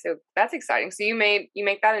 okay. So that's exciting. So you make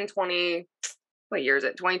that in what year is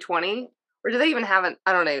it? 2020? Or do they even have an?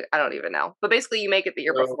 I don't even know. But basically, you make it the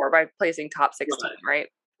year before by placing top 16, right?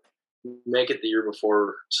 Make it the year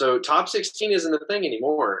before. So top 16 isn't a thing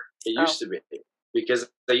anymore. It used to be because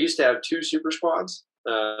they used to have 2 super squads.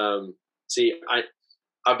 See,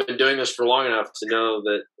 I've been doing this for long enough to know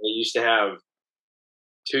that they used to have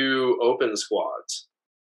 2 open squads.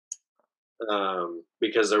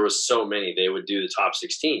 Because there was so many, they would do the top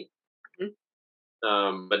 16.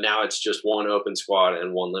 Mm-hmm. But now it's just 1 open squad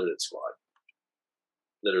and 1 limited squad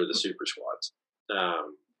that are the super squads.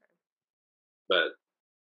 But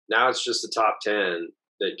now it's just the top 10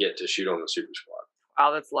 that get to shoot on the super squad.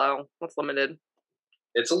 Wow, that's low. That's limited.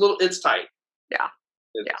 It's tight. Yeah.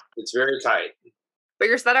 It's very tight. But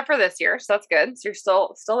you're set up for this year, so that's good. So you're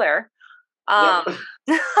still there. Now,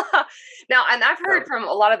 and I've heard from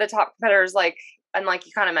a lot of the top competitors, like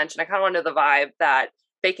you kind of mentioned, I kind of went to the vibe that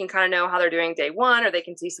they can kind of know how they're doing day 1, or they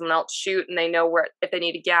can see someone else shoot and they know where, if they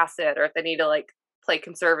need to gas it or if they need to like play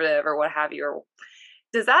conservative or what have you. Or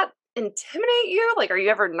does that intimidate you? Like, are you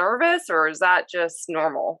ever nervous, or is that just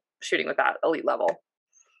normal shooting with that elite level?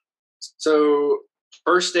 So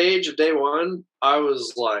first stage of day 1, I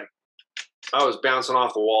was bouncing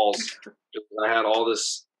off the walls. I had all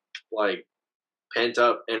this like pent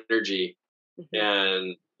up energy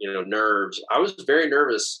and, you know, nerves. I was very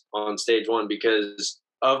nervous on stage 1 because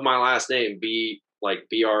of my last name,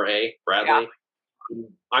 B-R-A, Bradley. Yeah.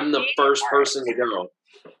 I'm the first person to go.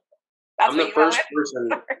 I'm the first person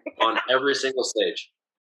on every single stage.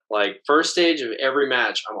 Like first stage of every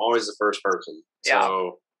match, I'm always the first person. Yeah.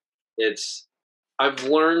 So I've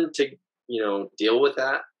learned to, you know, deal with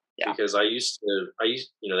that. Yeah. Because I used,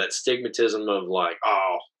 you know, that stigmatism of like,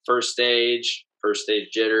 oh, first stage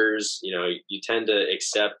jitters, you know, you tend to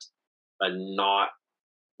accept a not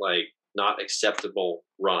like not acceptable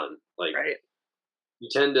run. Like Right. you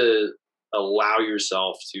tend to allow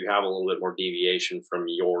yourself to have a little bit more deviation from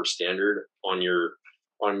your standard on your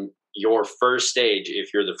first stage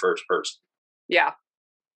if you're the first person. Yeah.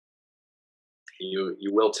 You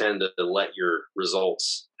will tend to let your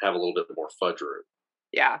results have a little bit more fudge room.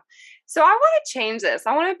 Yeah. So I want to change this.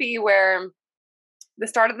 I want to be where the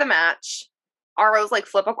start of the match, ROs like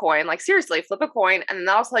flip a coin, like seriously, flip a coin, and then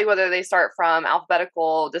that'll tell you whether they start from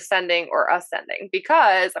alphabetical, descending, or ascending.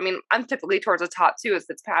 Because, I mean, I'm typically towards the top too as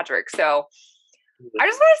Fitzpatrick. So I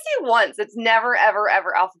just want to see once. It's never, ever,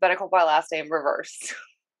 ever alphabetical by last name reversed.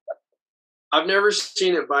 I've never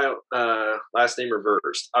seen it by last name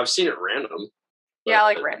reversed. I've seen it random. Yeah,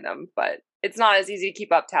 like random, but it's not as easy to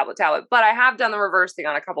keep up tablet. But I have done the reverse thing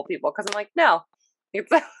on a couple people because I'm like, no,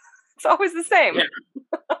 it's always the same.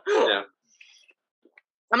 Yeah.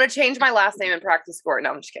 I'm going to change my last name and practice score.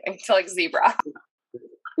 No, I'm just kidding. To like Zebra.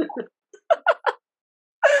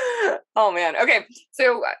 Oh man. Okay.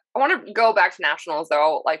 So I want to go back to nationals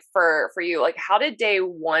though. Like for you, like how did day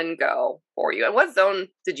one go for you? And what zone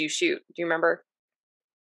did you shoot? Do you remember?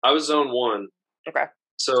 I was zone 1. Okay.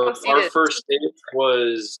 So our first stage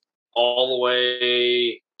was all the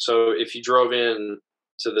way. So if you drove in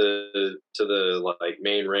to the like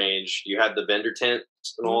main range, you had the vendor tents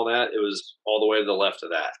and all that. It was all the way to the left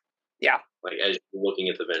of that. Yeah. Like as you're looking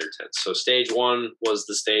at the vendor tents. So stage 1 was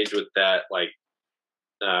the stage with that like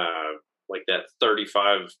that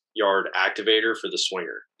 35-yard activator for the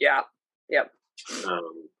swinger. Yeah. Yep.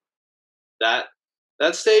 That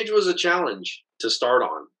stage was a challenge to start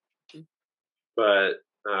on, but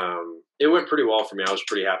it went pretty well for me. I was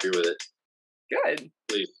pretty happy with it. Good.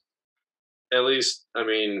 At least, I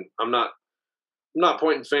mean, I'm not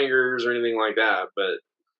pointing fingers or anything like that, but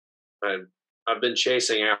I've been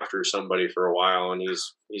chasing after somebody for a while, and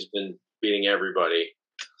he's been beating everybody.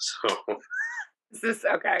 So is this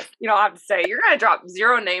okay? You don't have to say. You're gonna drop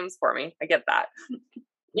 0 names for me. I get that.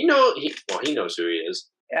 He knows who he is.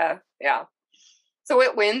 Yeah. Yeah. So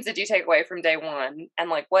what wins did you take away from day one, and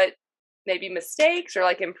like what maybe mistakes or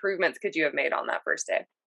like improvements could you have made on that first day?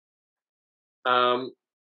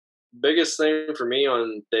 Biggest thing for me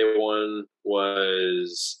on day 1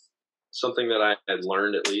 was something that I had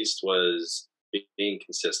learned at least was being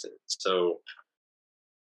consistent. So,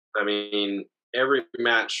 I mean, every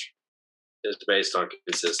match is based on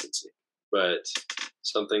consistency, but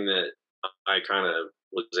something that I kind of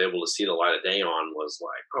was able to see the light of day on was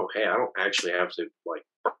like, oh, hey, I don't actually have to like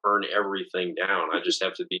burn everything down. I just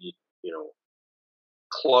have to be,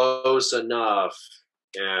 close enough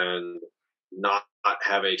and not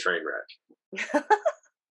have a train wreck.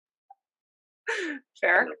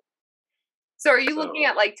 Fair. So are you looking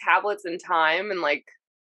at like tablets and time, and like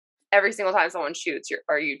every single time someone shoots,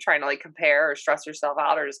 are you trying to like compare or stress yourself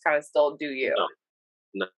out, or just kind of still do you?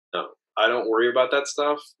 No. I don't worry about that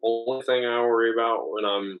stuff. Only thing I worry about when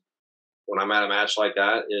I'm at a match like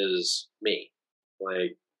that is me.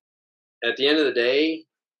 Like at the end of the day,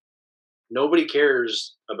 nobody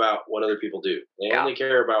cares about what other people do. They only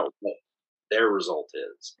care about what their result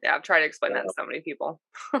is. Yeah, I've tried to explain that to so many people.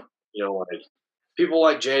 Like people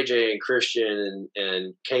like JJ and Christian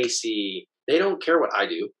and Casey, they don't care what I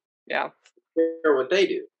do. Yeah. They care what they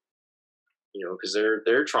do. Because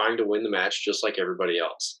they're trying to win the match just like everybody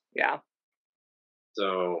else. Yeah.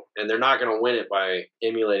 So, and they're not going to win it by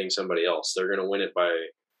emulating somebody else. They're going to win it by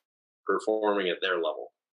performing at their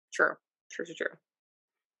level. True.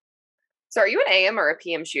 So are you an AM or a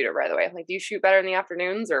PM shooter, by the way? Like, do you shoot better in the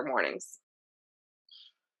afternoons or mornings?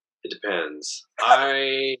 It depends.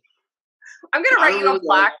 I'm going to write you a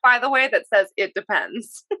plaque, by the way, that says it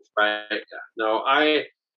depends. Right. No,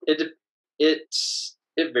 it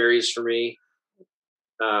varies for me.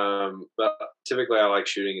 But typically I like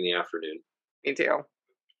shooting in the afternoon. Me too.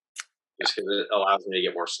 Just because it allows me to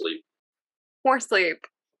get more sleep. More sleep.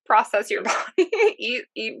 Process your body.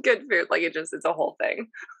 eat good food. Like it's a whole thing.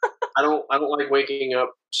 I don't like waking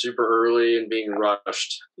up super early and being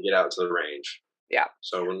rushed to get out to the range. Yeah.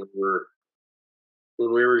 So when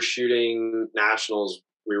we were shooting nationals,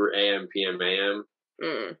 we were AM, PM, AM.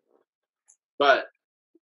 Mm. But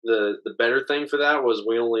the better thing for that was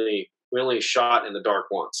we only shot in the dark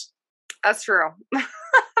once. That's true.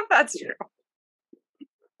 That's true.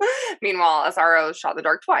 Meanwhile, SRO shot in the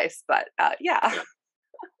dark twice, but yeah.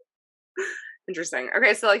 Interesting.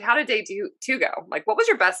 Okay, so like, how did day two go? Like, what was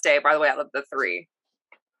your best day, by the way, out of the 3?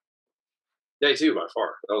 Day 2 by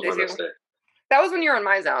far. That was my best day. That was when you were in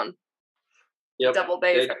my zone. Yep. Double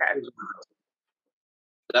days. Okay.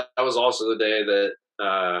 That was also the day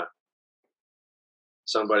that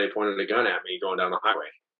somebody pointed a gun at me going down the highway.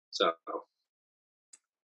 So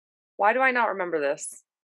Why do I not remember this?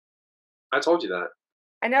 I told you that.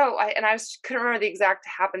 I know, I couldn't remember the exact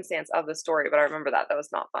happenstance of the story, but I remember that. That was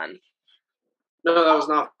not fun. No, that was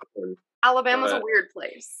not fun. Alabama's a weird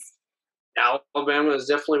place. Alabama is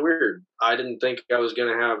definitely weird. I didn't think I was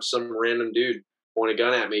going to have some random dude point a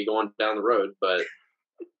gun at me going down the road, but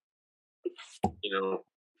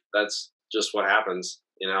that's just what happens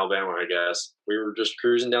in Alabama, I guess. We were just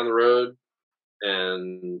cruising down the road,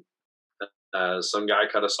 and some guy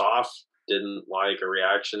cut us off, didn't like a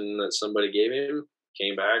reaction that somebody gave him,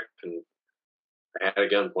 came back, and had a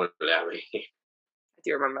gun pointed at me. I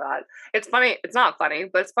do remember that. It's funny. It's not funny,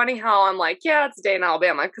 but it's funny how I'm like, yeah, it's a day in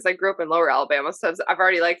Alabama because I grew up in Lower Alabama, so I've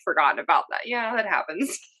already forgotten about that. Yeah, that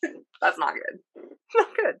happens. That's not good. Not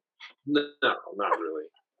good. No, not really.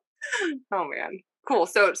 Oh man, cool.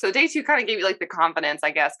 So day 2 kind of gave you the confidence,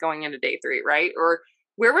 I guess, going into day 3, right? Or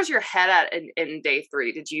where was your head at in day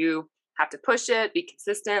 3? Did you have to push it, be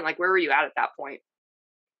consistent? Where were you at that point?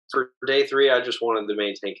 For day 3, I just wanted to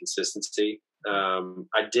maintain consistency.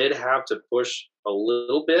 I did have to push a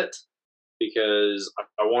little bit because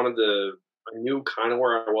I knew kind of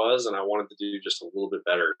where I was, and I wanted to do just a little bit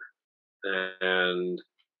better. And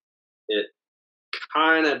it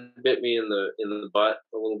kind of bit me in the butt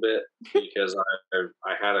a little bit because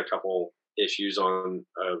I had a couple issues on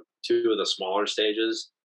 2 of the smaller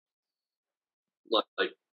stages,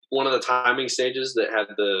 like one of the timing stages that had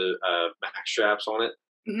the max straps on it.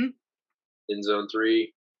 Mm-hmm. In zone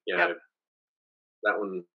 3. Yeah. Yep. That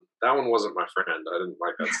one wasn't my friend. I didn't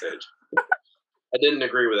like that stage. I didn't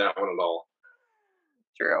agree with that one at all.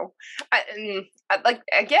 True.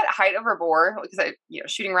 I get height over bore because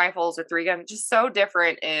shooting rifles or 3-gun just so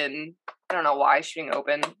different in, I don't know why, shooting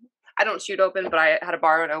open. I don't shoot open, but I had to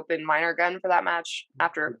borrow an open minor gun for that match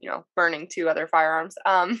after, burning 2 other firearms.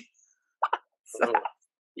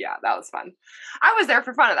 Yeah, that was fun. I was there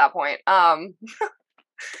for fun at that point.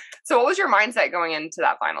 So what was your mindset going into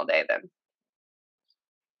that final day then?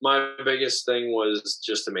 My biggest thing was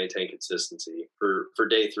just to maintain consistency for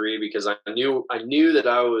day 3 because I knew that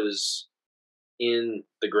I was in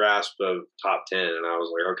the grasp of top 10, and I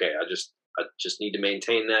was like, okay, I just need to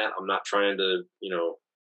maintain that. I'm not trying to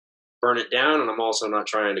burn it down, and I'm also not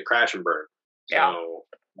trying to crash and burn. Yeah. So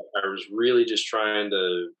I was really just trying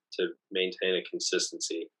to maintain a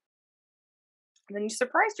consistency. And then you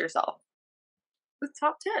surprised yourself with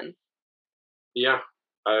top 10. Yeah,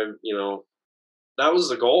 that was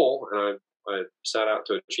the goal, and I set out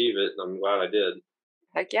to achieve it, and I'm glad I did.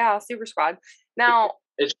 Heck yeah, super squad. Now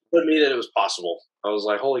it showed me that it was possible. I was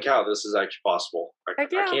like, holy cow, this is actually possible. I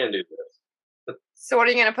can do this. So what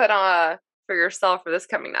are you going to put on for yourself for this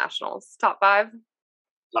coming nationals? Top 5?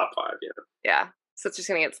 Top 5, yeah. Yeah. So it's just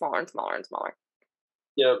going to get smaller and smaller and smaller.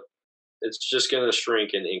 Yep. It's just going to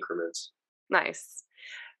shrink in increments. Nice.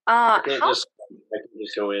 I can just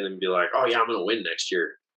go in and be like, oh yeah, I'm going to win next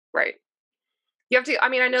year. Right. You have to. I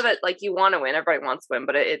mean, I know that you want to win. Everybody wants to win,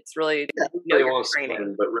 but it's really everybody wants to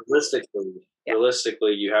win. But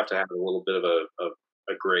realistically, you have to have a little bit of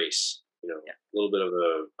a grace. A little bit of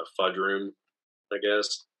a fudge room, I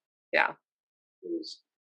guess. Yeah.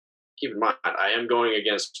 Keep in mind, I am going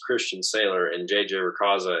against Christian Saylor and JJ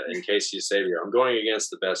Racaza and Casey Sabia. I'm going against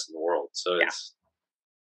the best in the world, so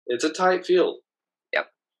it's a tight field. Yep.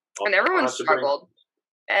 And everyone struggled.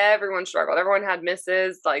 Everyone struggled. Everyone had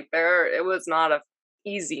misses. It was not a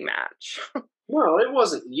easy match. No, it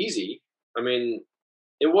wasn't easy. I mean,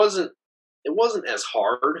 it wasn't as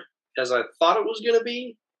hard as I thought it was going to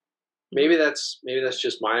be. Maybe that's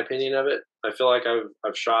just my opinion of it. I feel like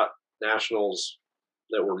I've shot nationals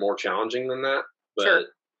that were more challenging than that, but sure.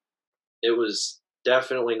 It was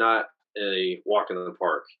definitely not a walk in the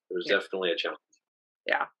park. It was definitely a challenge.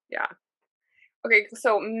 Yeah. Okay,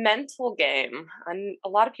 so mental game. And a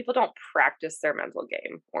lot of people don't practice their mental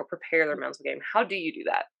game or prepare their mental game. How do you do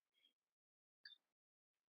that?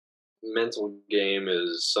 Mental game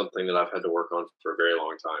is something that I've had to work on for a very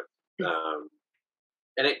long time.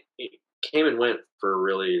 And it came and went for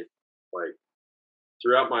really,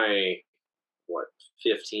 throughout my,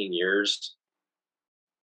 15 years,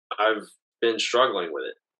 I've been struggling with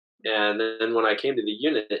it. And then when I came to the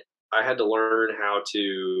unit, I had to learn how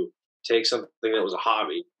to take something that was a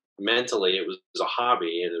hobby. Mentally, it was a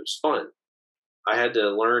hobby and it was fun. I had to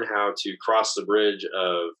learn how to cross the bridge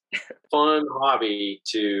of fun hobby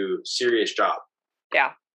to serious job.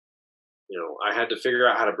 Yeah. I had to figure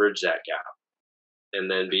out how to bridge that gap and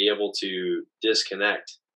then be able to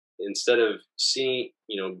disconnect instead of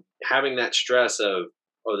having that stress of,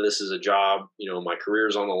 oh, this is a job, my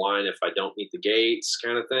career's on the line if I don't meet the gates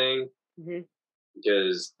kind of thing. Mm-hmm.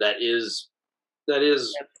 Because that is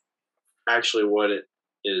actually what it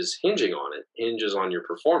is hinging on it, hinges on your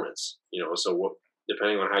performance. So what,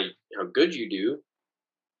 depending on how good you do,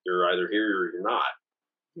 you're either here or you're not.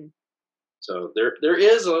 Hmm. So there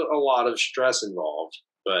is a lot of stress involved,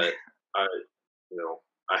 but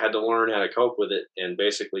I had to learn how to cope with it and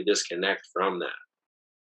basically disconnect from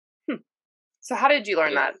that. So how did you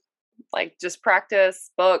learn that? Like just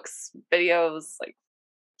practice, books, videos, like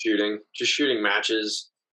shooting matches.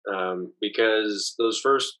 Because those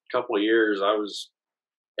first couple of years,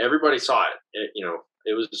 everybody saw it.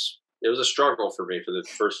 It was a struggle for me for the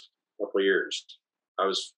first couple of years. I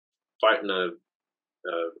was fighting an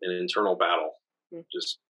internal battle,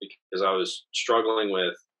 just because I was struggling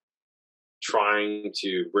with trying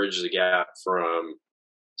to bridge the gap from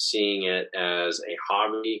seeing it as a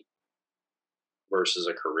hobby versus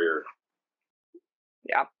a career.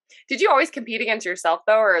 Yeah. Did you always compete against yourself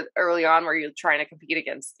though, or early on were you trying to compete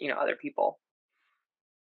against, other people?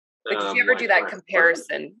 Like, did you ever do that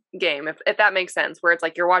comparison game, if that makes sense, where it's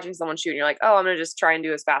like you're watching someone shoot and you're like, oh, I'm going to just try and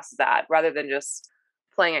do as fast as that rather than just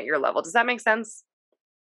playing at your level. Does that make sense?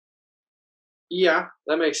 Yeah,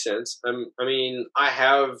 that makes sense. I mean, I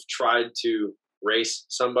have tried to race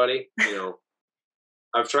somebody.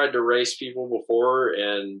 I've tried to race people before,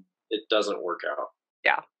 and it doesn't work out.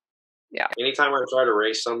 Yeah. Anytime I try to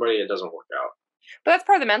race somebody, it doesn't work out. But that's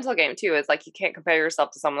part of the mental game too. It's like you can't compare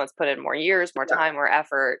yourself to someone that's put in more years, more time, more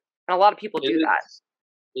effort, and a lot of people do that.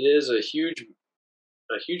 It is a huge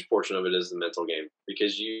portion of it is the mental game,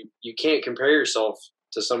 because you can't compare yourself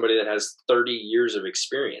to somebody that has 30 years of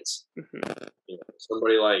experience. Mm-hmm.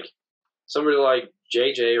 Somebody like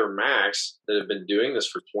JJ or Max that have been doing this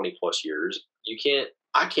for 20 plus years.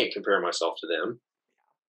 I can't compare myself to them,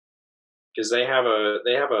 because they have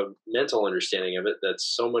a mental understanding of it that's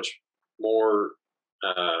so much more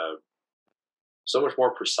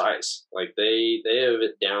precise. Like they have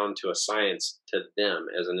it down to a science to them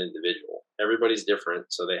as an individual. Everybody's different,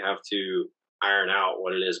 so they have to iron out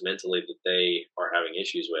what it is mentally that they are having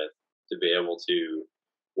issues with to be able to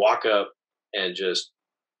walk up and just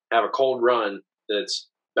have a cold run that's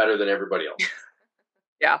better than everybody else.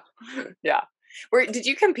 Yeah. Did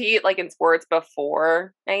you compete like in sports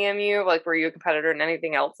before AMU? Like, were you a competitor in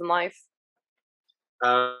anything else in life?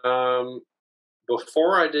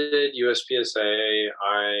 Before I did USPSA,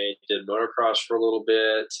 I did motocross for a little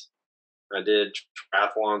bit. I did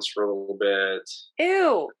triathlons for a little bit.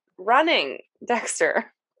 Ew, running,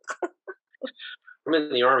 Dexter. I'm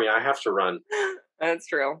in the Army. I have to run. That's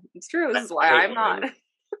true. It's true. This is why I'm not.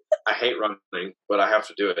 I hate running, but I have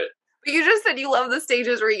to do it. But you just said you love the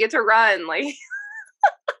stages where you get to run. Like,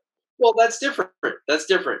 well, that's different. That's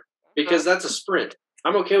different because that's a sprint.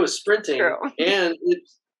 I'm okay with sprinting, and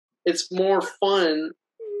it's more fun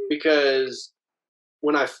because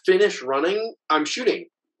when I finish running, I'm shooting.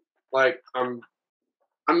 Like I'm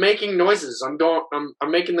making noises. I'm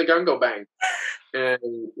making the gun go bang, and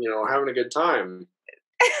having a good time.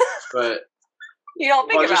 But you don't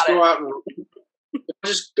think about it. If I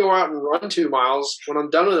just go out and run 2 miles, when I'm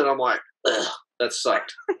done with it, I'm like, ugh, that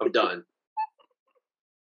sucked. I'm done.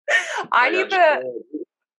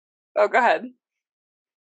 Oh, go ahead.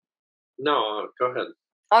 No, go ahead.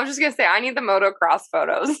 I was just gonna say I need the motocross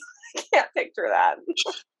photos. I can't picture that.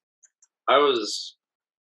 That was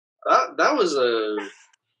a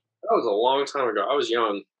long time ago. I was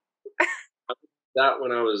young. That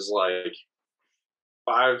when I was like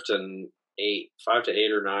 5 to 8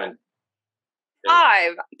 or 9.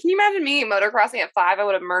 5? Can you imagine me motocrossing at 5? I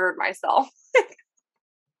would have murdered myself.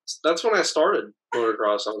 That's when I started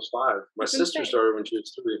motocross. I was 5. My sister started when she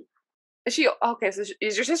was 3. Is she okay? So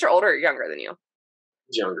is your sister older or younger than you?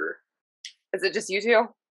 Younger. Is it just you two?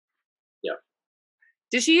 Yeah.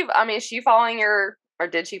 Is she following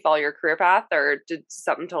did she follow your career path, or did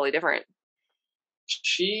something totally different?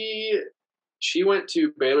 She went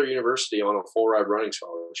to Baylor University on a full ride running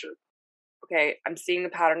scholarship. Okay, I'm seeing the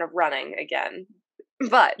pattern of running again,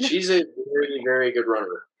 but she's a very, very good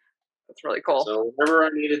runner. That's really cool. So whenever I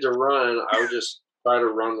needed to run, I would just try to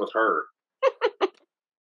run with her.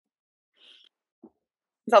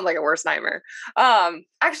 Sounds like a worst nightmare.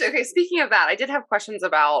 Actually, okay, speaking of that, I did have questions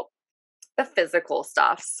about the physical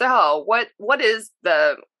stuff. So what is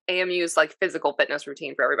the AMU's like physical fitness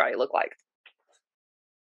routine for everybody look like?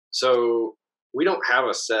 So we don't have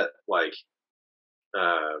a set like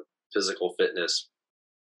physical fitness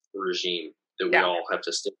regime that we all have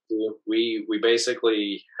to stick to. We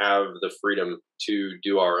basically have the freedom to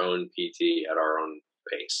do our own PT at our own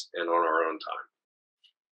pace and on our own time.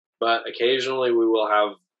 But occasionally we will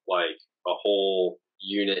have like a whole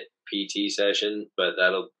unit PT session, but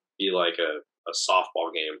that'll be like a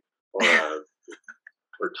softball game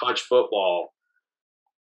or touch football.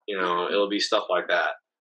 it'll be stuff like that.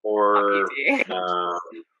 Or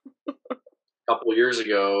a couple years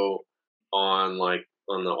ago on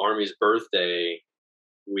the Army's birthday,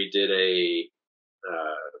 we did a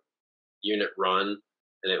unit run,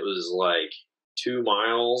 and it was like 2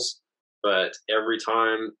 miles, but every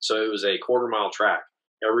time, so it was a 1/4 mile track.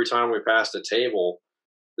 Every time we passed a table,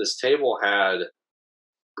 this table had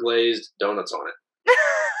glazed donuts on it.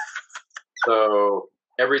 So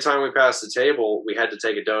every time we passed the table, we had to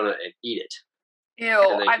take a donut and eat it. Ew,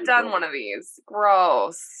 I've done one of these.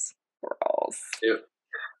 Gross.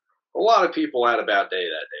 A lot of people had a bad day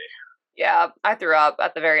that day. Yeah, I threw up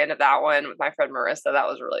at the very end of that one with my friend Marissa. That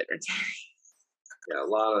was really entertaining. Yeah, a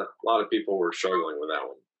lot of people were struggling with that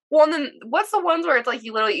one. Well, and then what's the ones where it's like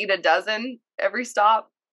you literally eat a dozen every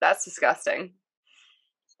stop? That's disgusting.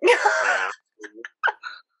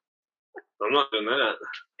 I'm not doing that.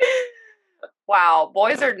 Wow,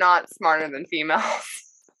 boys are not smarter than females.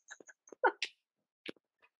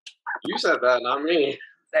 You said that, not me.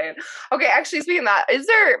 Okay, actually, speaking of that, is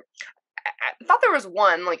there? I thought there was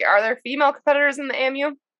one. Like, are there female competitors in the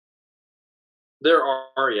AMU? There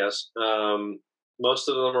are, yes. Most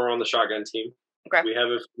of them are on the shotgun team. Okay. We have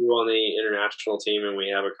a few on the international team, and we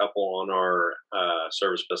have a couple on our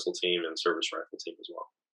service pistol team and service rifle team as well.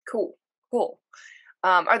 Cool.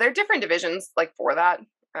 Are there different divisions like for that?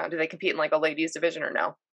 Do they compete in like a ladies division or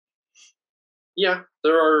no? Yeah,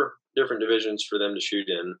 there are different divisions for them to shoot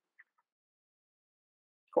in.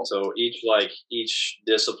 Cool. So each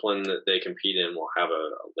discipline that they compete in will have a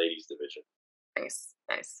ladies division. Nice.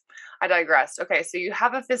 I digressed. Okay, so you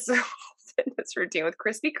have a physical fitness routine with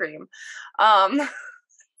Krispy Kreme.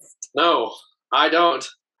 No, I don't.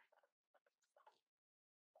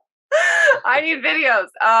 I need videos.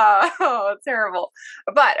 Oh, it's terrible.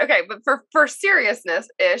 But for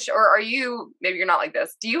seriousness-ish, or are you, maybe you're not like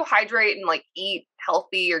this, do you hydrate and like eat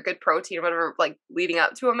healthy or good protein or whatever, like leading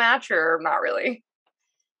up to a match, or not really?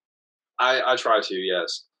 I try to,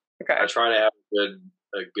 yes. Okay. I try to have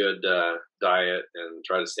a good diet and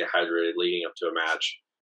try to stay hydrated leading up to a match.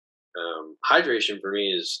 Hydration for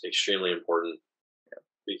me is extremely important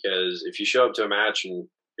because if you show up to a match and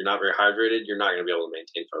you're not very hydrated, you're not going to be able to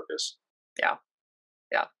maintain focus. Yeah.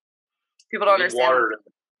 People don't understand.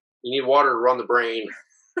 You need water to run the brain.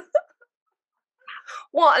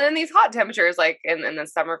 Well, and in these hot temperatures, like in the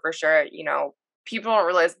summer for sure, people don't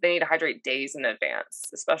realize they need to hydrate days in advance,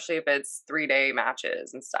 especially if it's 3-day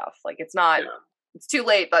matches and stuff. Like it's too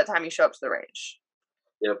late by the time you show up to the range.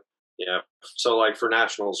 Yep. Yeah. So like for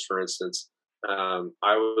nationals, for instance,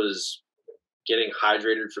 I was getting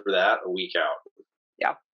hydrated for that a week out.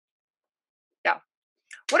 Yeah.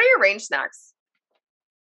 What are your range snacks?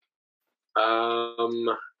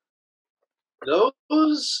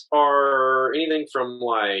 Those are anything from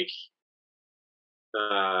like,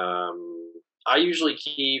 I usually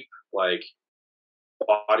keep like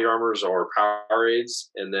body armors or Powerades,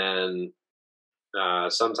 and then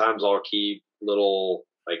sometimes I'll keep little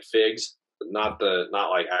like figs, not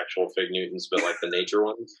like actual fig Newtons, but like the nature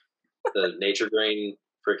ones, the nature grain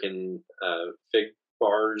freaking fig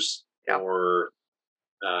bars, or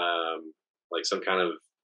like some kind of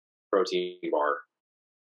protein bar.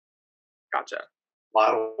 Gotcha. A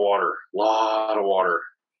lot of water.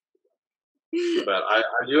 But I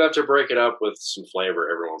do have to break it up with some flavor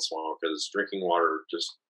every once in a while because drinking water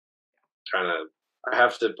just kind of, I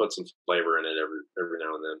have to put some flavor in it every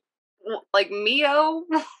now and then. Like Mio?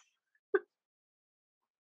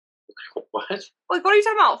 What? Like, what are you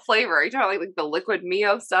talking about flavor? Are you talking about like the liquid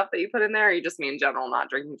Mio stuff that you put in there, or you just mean in general, not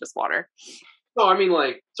drinking just water? No, I mean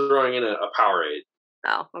like throwing in a Powerade.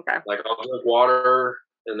 Oh, okay. Like I'll drink water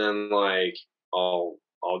and then like I'll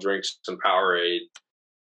drink some Powerade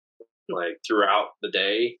like throughout the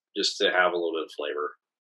day just to have a little bit of flavor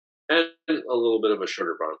and a little bit of a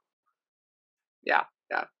sugar bump. Yeah.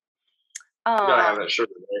 You gotta have that sugar.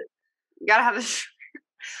 Right? You gotta have the sugar.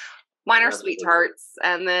 Mine are sweet tarts,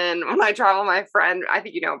 and then when I travel, my friend, I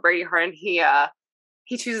think Brady Harden, he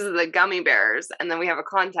chooses the gummy bears, and then we have a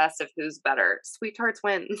contest of who's better. Sweet tarts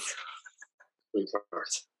wins. Sweet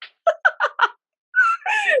tarts.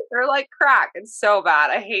 They're like crack. It's so bad.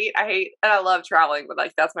 I hate, and I love traveling, but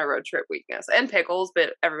like that's my road trip weakness. And pickles,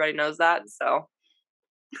 but everybody knows that. So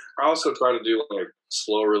I also try to do like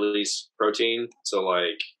slow release protein. So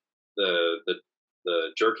like the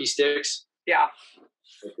jerky sticks. Yeah.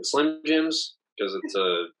 Like the Slim Jims, because it's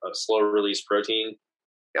a slow release protein.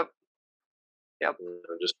 Yep.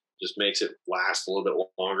 Just makes it last a little bit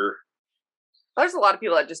longer. There's a lot of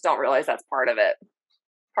people that just don't realize that's part of it,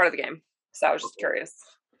 part of the game. So I was just curious.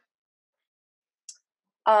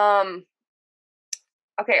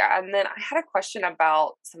 Okay, and then I had a question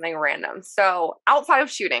about something random. So, outside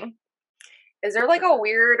of shooting, is there like a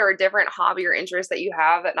weird or different hobby or interest that you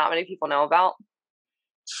have that not many people know about?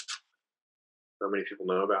 Not many people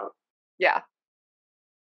know about. Yeah.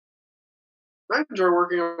 I enjoy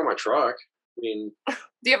working on my truck. I mean, Do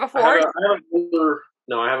you have a I have Ford? an older.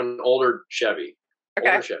 No, I have an older Chevy. Okay.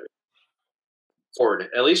 Older Chevy. Ford.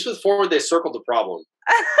 At least with Ford, they circled the problem.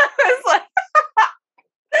 It's like,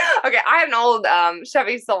 okay, I have an old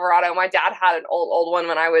Chevy Silverado. My dad had an old one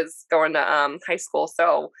when I was going to high school,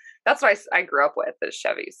 so that's what I grew up with is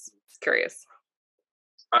Chevys. Just curious.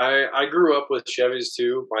 I grew up with Chevys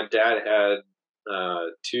too. My dad had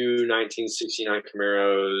two 1969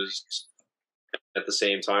 Camaros at the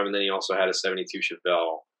same time, and then he also had a 72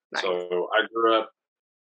 Chevelle. Nice. So I grew up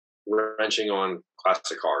wrenching on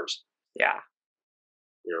classic cars. Yeah.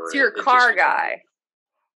 You know, So you're a car guy.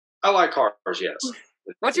 I like cars, yes.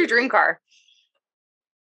 What's your dream car?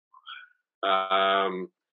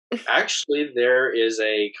 Actually, there is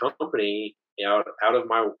a company out of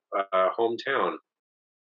my hometown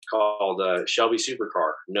called Shelby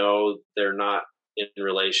Supercar. No, they're not in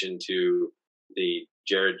relation to the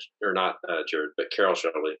Jared, or not Jared, but Carol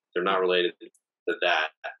Shelby. They're not related to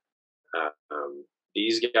that.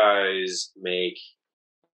 These guys make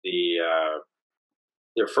the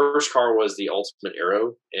their first car was the Ultimate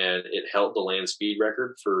Arrow, and it held the land speed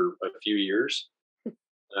record for a few years.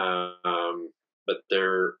 But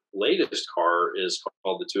their latest car is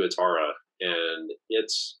called the Tuatara, and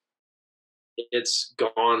it's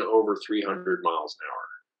gone over 300 miles an hour.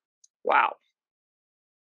 Wow.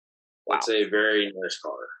 It's a very nice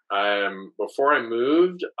car. Before I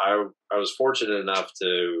moved, I was fortunate enough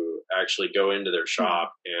to actually go into their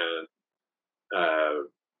shop and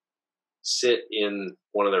sit in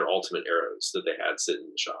one of their Ultimate Arrows that they had sitting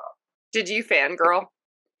in the shop. Did you fangirl?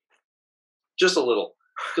 Just a little.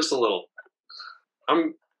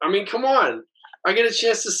 I mean, come on. I get a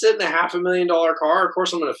chance to sit in a $500,000 car. Of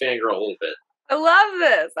course I'm going to fangirl a little bit. I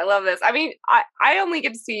love this. I mean, I only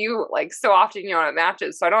get to see you like so often, at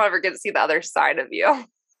matches, so I don't ever get to see the other side of you.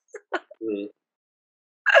 Mm.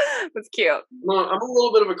 That's cute. Well, I'm a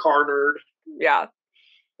little bit of a car nerd. Yeah.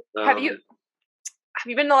 Have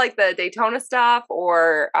you been to like the Daytona stuff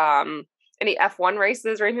or any F1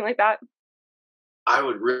 races or anything like that? I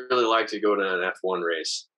would really like to go to an F1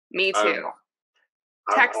 race. Me too.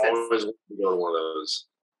 Texas. I've always wanted to go to one of those.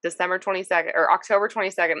 December 22nd or October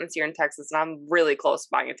 22nd this year in Texas, and I'm really close to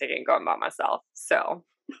buying a ticket and going by myself. So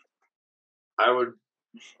I would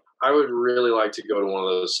really like to go to one of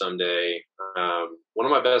those someday. One of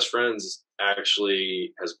my best friends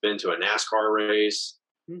actually has been to a NASCAR race.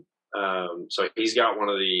 So he's got one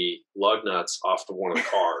of the lug nuts off of one of the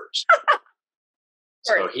cars.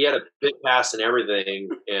 So he had a pit pass and everything,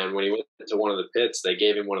 and when he went to one of the pits, they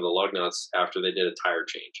gave him one of the lug nuts after they did a tire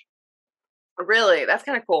change. Really? That's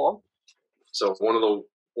kind of cool. So one of the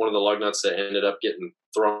lug nuts that ended up getting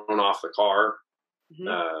thrown off the car.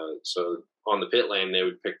 So on the pit lane, they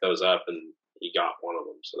would pick those up, and he got one of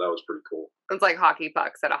them. So that was pretty cool. It's like hockey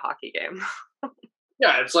pucks at a hockey game.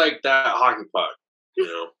 Yeah, it's like that hockey puck,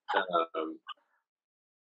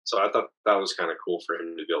 So I thought that was kind of cool for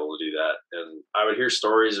him to be able to do that. And I would hear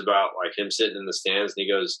stories about like him sitting in the stands, and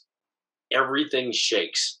he goes, "Everything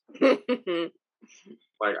shakes."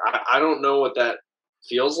 Like, I don't know what that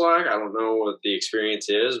feels like. I don't know what the experience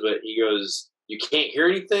is, but he goes, you can't hear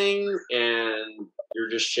anything and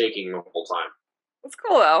you're just shaking the whole time. That's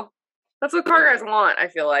cool, though. That's what car guys want, I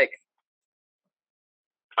feel like.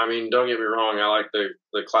 I mean, don't get me wrong. I like the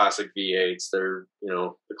classic V8s. They're,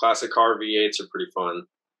 the classic car V8s are pretty fun.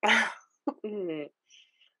 It's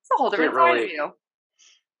a whole different side of you.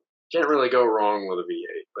 Can't really go wrong with a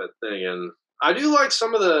V8, but then again, I do like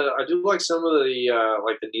some of the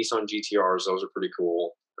like the Nissan GTRs. Those are pretty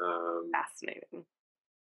cool. Fascinating.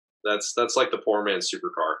 That's like the poor man's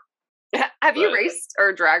supercar. Have you raced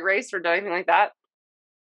or drag raced or done anything like that?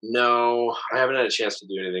 No, I haven't had a chance to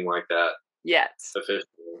do anything like that yet. Officially.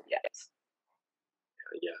 Yet.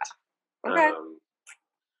 Okay.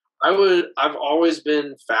 I've always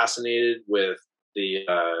been fascinated with the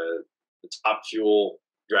top fuel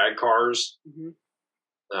drag cars.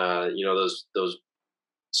 Those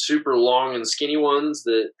super long and skinny ones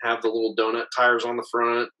that have the little donut tires on the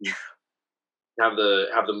front, and have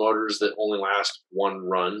the motors that only last one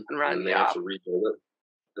run, and they have to rebuild it,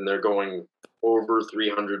 and they're going over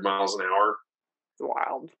 300 miles an hour. It's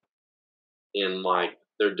wild. In like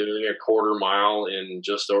they're doing a quarter mile in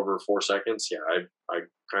just over 4 seconds. Yeah, I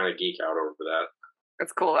kind of geek out over that.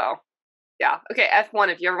 That's cool though. Yeah. Okay, F1.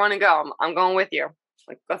 If you ever want to go, I'm going with you.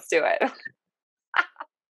 Like, let's do it.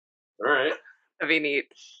 All right. That'd be neat.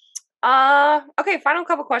 Okay, final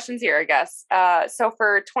couple questions here, I guess. So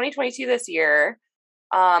for 2022 this year,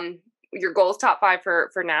 your goals top 5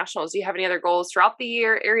 for nationals. Do you have any other goals throughout the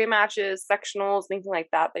year? Area matches, sectionals, anything like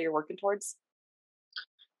that you're working towards?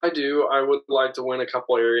 I do. I would like to win a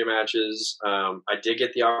couple area matches. I did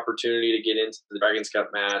get the opportunity to get into the Dragons Cup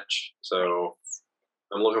match, so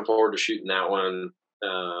I'm looking forward to shooting that one.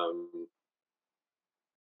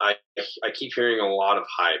 I keep hearing a lot of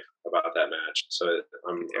hype about that match, so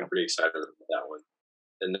I'm pretty excited about that one.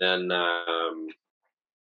 And then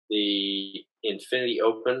the Infinity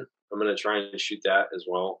Open, I'm going to try and shoot that as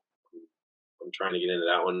well. I'm trying to get into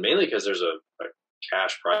that one, mainly because there's a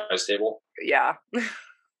cash prize table. Yeah.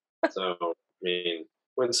 So, I mean,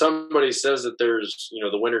 when somebody says that there's,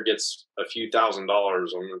 the winner gets a few $1,000s, I'm going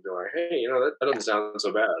to be like, hey, that doesn't sound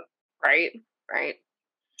so bad. Right.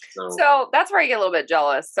 So that's where I get a little bit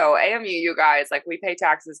jealous. So AMU, you guys, like we pay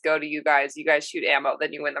taxes, go to you guys shoot ammo,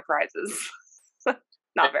 then you win the prizes.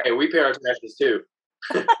 Not fair. Hey, we pay our taxes too.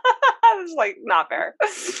 It's like, not fair.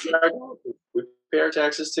 We pay our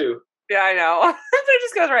taxes too. Yeah, I know. It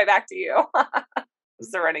just goes right back to you.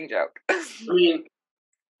 It's a running joke. I mean,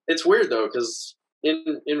 it's weird though, because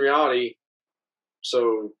in reality,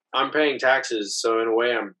 so I'm paying taxes, so in a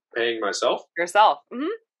way I'm paying myself. Yourself. Mm-hmm.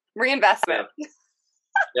 Reinvestment.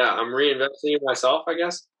 Yeah, I'm reinvesting in myself, I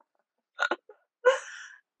guess.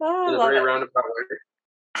 In a very roundabout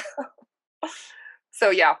way.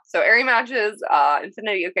 So area matches,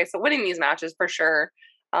 Infinity. Okay, so winning these matches for sure.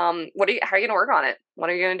 How are you gonna work on it? What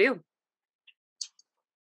are you gonna do?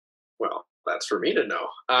 Well, that's for me to know.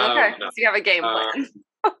 Okay, so you have a game plan.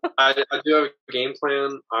 I do have a game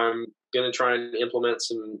plan. I'm gonna try and implement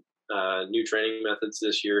some new training methods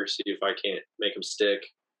this year. See if I can't make them stick,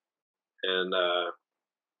 and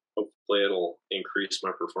hopefully it'll increase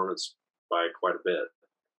my performance by quite a bit.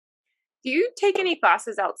 Do you take any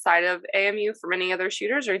classes outside of AMU from any other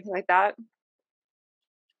shooters or anything like that?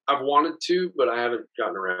 I've wanted to, but I haven't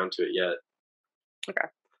gotten around to it yet. Okay. I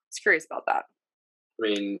was curious about that. I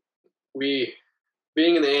mean,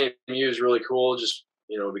 being in the AMU is really cool, just,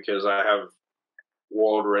 because I have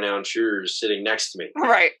world-renowned shooters sitting next to me.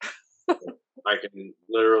 Right. I can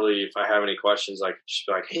literally, if I have any questions, I can just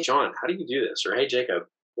be like, hey, John, how do you do this? Or, hey, Jacob,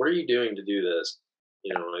 what are you doing to do this?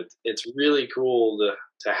 It's really cool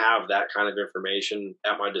to have that kind of information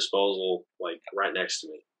at my disposal, like right next to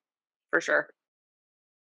me. For sure.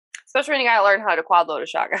 Especially when you gotta learn how to quad load a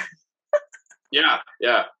shotgun. Yeah.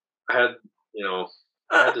 I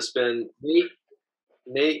had to spend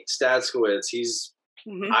Nate Statskowitz.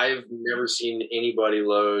 Mm-hmm. I've never seen anybody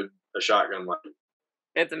load a shotgun like him.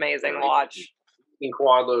 It's amazing to watch. He can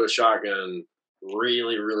quad load a shotgun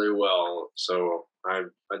really, really well. So I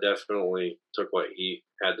definitely took what he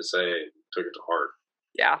had to say and took it to heart.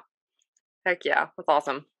 Yeah. Heck yeah. That's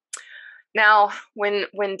awesome. Now,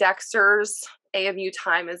 when Dexter's AMU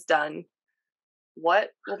time is done, what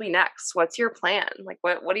will be next? What's your plan? Like,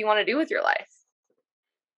 what do you want to do with your life?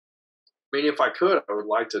 I mean, if I could, I would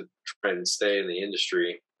like to try and stay in the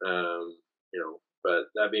industry, but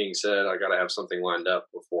that being said, I got to have something lined up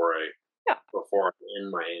before I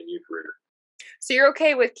end my AMU career. So you're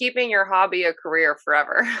okay with keeping your hobby a career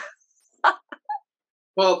forever?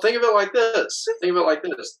 Well, think of it like this.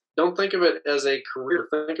 Don't think of it as a career.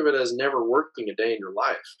 Think of it as never working a day in your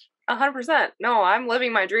life. 100%. No, I'm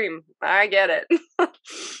living my dream. I get it.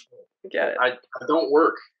 I don't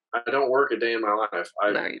work. I don't work a day in my life.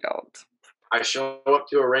 No, you don't. I show up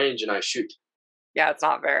to a range and I shoot. Yeah, it's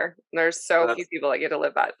not fair. There's so few people that get to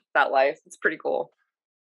live that life. It's pretty cool.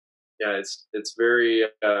 Yeah, it's very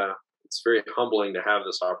humbling to have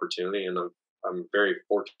this opportunity, and I'm very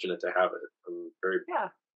fortunate to have it. I'm very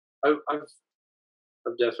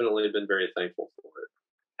I've definitely been very thankful for it.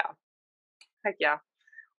 Yeah. Heck yeah.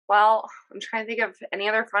 Well, I'm trying to think of any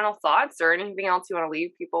other final thoughts or anything else you want to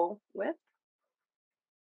leave people with.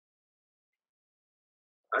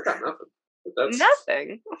 I got nothing. But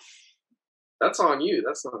nothing. That's on you.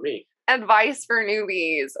 That's not me. Advice for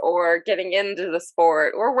newbies or getting into the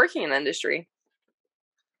sport or working in the industry.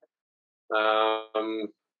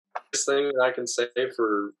 This thing that I can say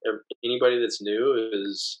for anybody that's new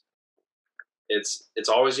is it's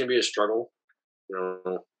always going to be a struggle.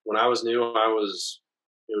 When I was new, it was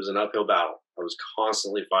an uphill battle. I was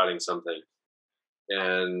constantly fighting something,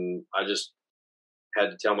 and I just had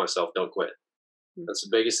to tell myself, don't quit. That's the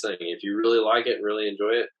biggest thing. If you really like it and really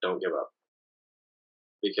enjoy it, don't give up,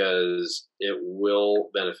 because it will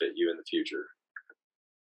benefit you in the future.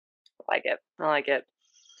 I like it.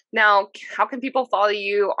 Now, how can people follow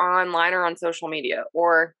you online or on social media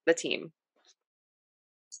or the team?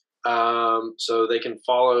 So they can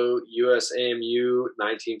follow USAMU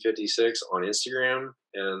 1956 on Instagram,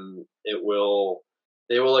 and they will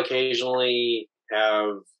occasionally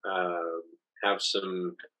have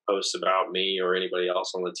some posts about me or anybody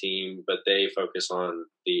else on the team, but they focus on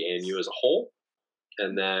the AMU as a whole.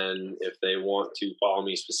 And then if they want to follow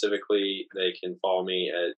me specifically, they can follow me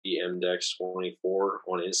at DMDex24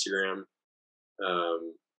 on Instagram.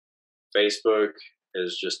 Facebook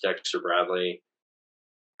is just Dexter Bradley.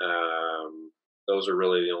 Those are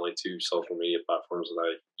really the only two social media platforms that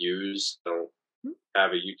I use. I don't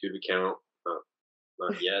have a YouTube account.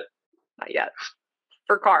 Not yet. Not yet.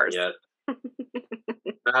 For cars. Yet.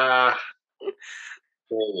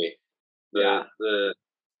 Maybe.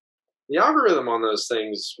 The algorithm on those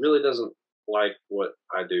things really doesn't like what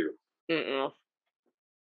I do.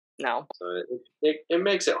 No. So it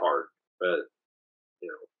makes it hard, but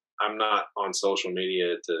I'm not on social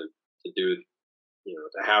media to do,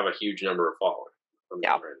 to have a huge number of followers. I'm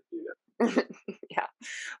not trying to do that. Yeah.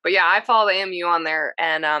 But yeah, I follow the AMU on there,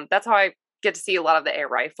 and that's how I get to see a lot of the air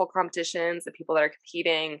rifle competitions, the people that are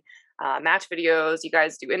competing, match videos. You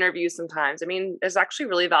guys do interviews sometimes. I mean, it's actually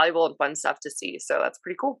really valuable and fun stuff to see. So that's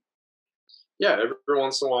pretty cool. Yeah, every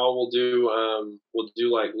once in a while we'll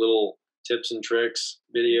do like little tips and tricks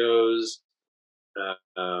videos.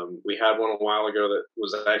 We had one a while ago that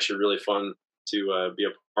was actually really fun to be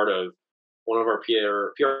a part of. One of our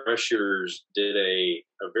PRS shooters did a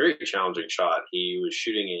very challenging shot. He was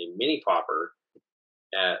shooting a mini popper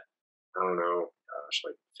at, I don't know,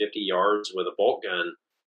 like 50 yards with a bolt gun,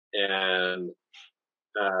 and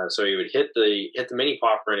so he would hit the mini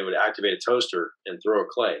popper and it would activate a toaster and throw a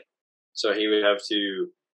clay. So he would have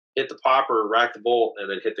to hit the popper, rack the bolt, and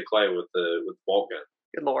then hit the clay with the bolt gun.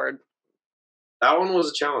 Good Lord. That one was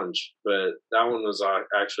a challenge, but that one was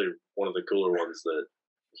actually one of the cooler ones that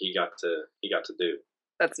he got to do.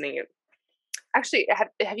 That's neat. Actually,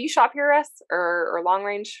 have you shot PRS or long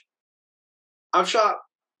range? I've shot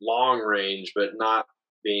long range, but not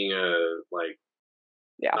being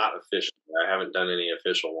not official. I haven't done any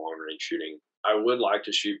official long range shooting. I would like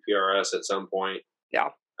to shoot PRS at some point. Yeah.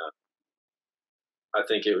 I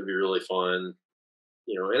think it would be really fun,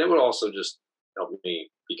 and it would also just help me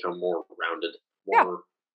become more rounded,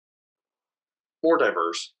 more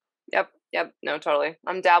diverse. Yep. No, totally.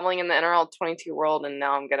 I'm dabbling in the NRL 22 world, and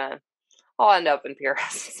now I'll end up in PRS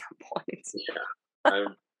at some point. Yeah.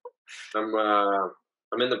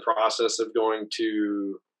 I'm in the process of going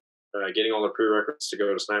to getting all the prerequisites to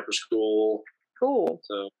go to sniper school. Cool.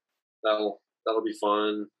 So that'll be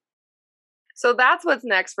fun. So that's what's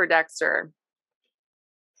next for Dexter.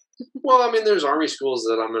 Well, I mean, there's Army schools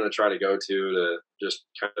that I'm going to try to go to just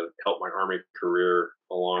kind of help my Army career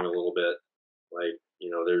along a little bit. Like,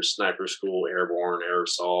 there's sniper school, airborne, air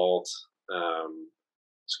assault,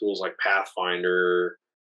 schools like Pathfinder.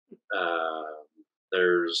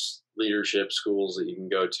 There's leadership schools that you can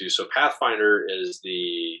go to. So Pathfinder is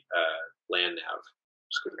the land nav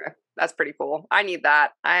school. Okay. That's pretty cool. I need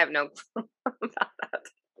that. I have no clue about that.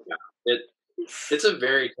 Yeah. It's a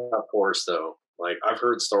very tough course, though. Like, I've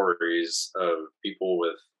heard stories of people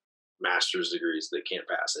with master's degrees that can't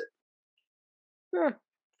pass it.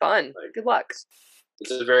 Fun. Good luck. It's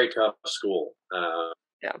a very tough school.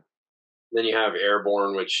 Yeah. Then you have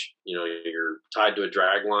airborne, which you're tied to a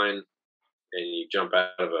drag line, and you jump out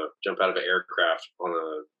of an aircraft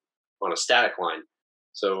on a static line.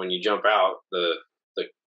 So when you jump out, the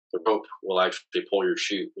rope will actually pull your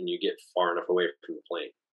chute when you get far enough away from the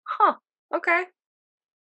plane. Huh. Okay.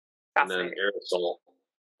 And then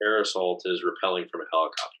air assault is rappelling from a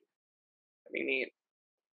helicopter. That'd be neat.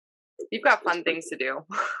 You've got fun things to do.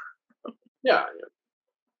 Yeah.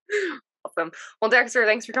 Awesome. Well, Dexter,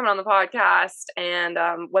 thanks for coming on the podcast. And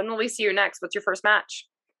when will we see you next? What's your first match?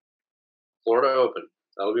 Florida Open.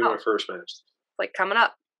 That'll be my first match. Like coming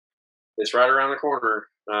up. It's right around the corner.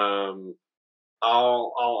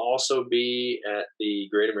 I'll also be at the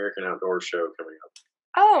Great American Outdoor Show coming up.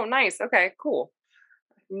 Oh, nice. Okay, cool.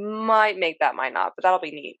 Might make that, might not, but that'll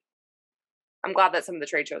be neat. I'm glad that some of the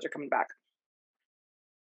trade shows are coming back.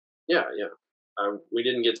 Yeah. We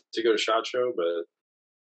didn't get to go to SHOT Show, but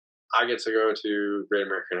I get to go to Great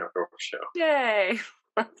American Outdoor Show. Yay.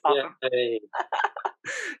 That's awesome. Yay.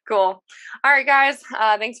 Cool. All right, guys.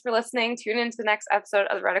 Thanks for listening. Tune into the next episode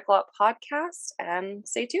of the Reticle Up podcast and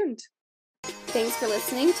stay tuned. Thanks for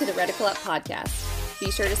listening to the Reticle Up podcast. Be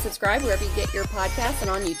sure to subscribe wherever you get your podcasts and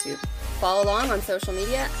on YouTube. Follow along on social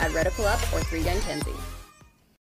media at Reticle Up or 3 Gun Kenzie.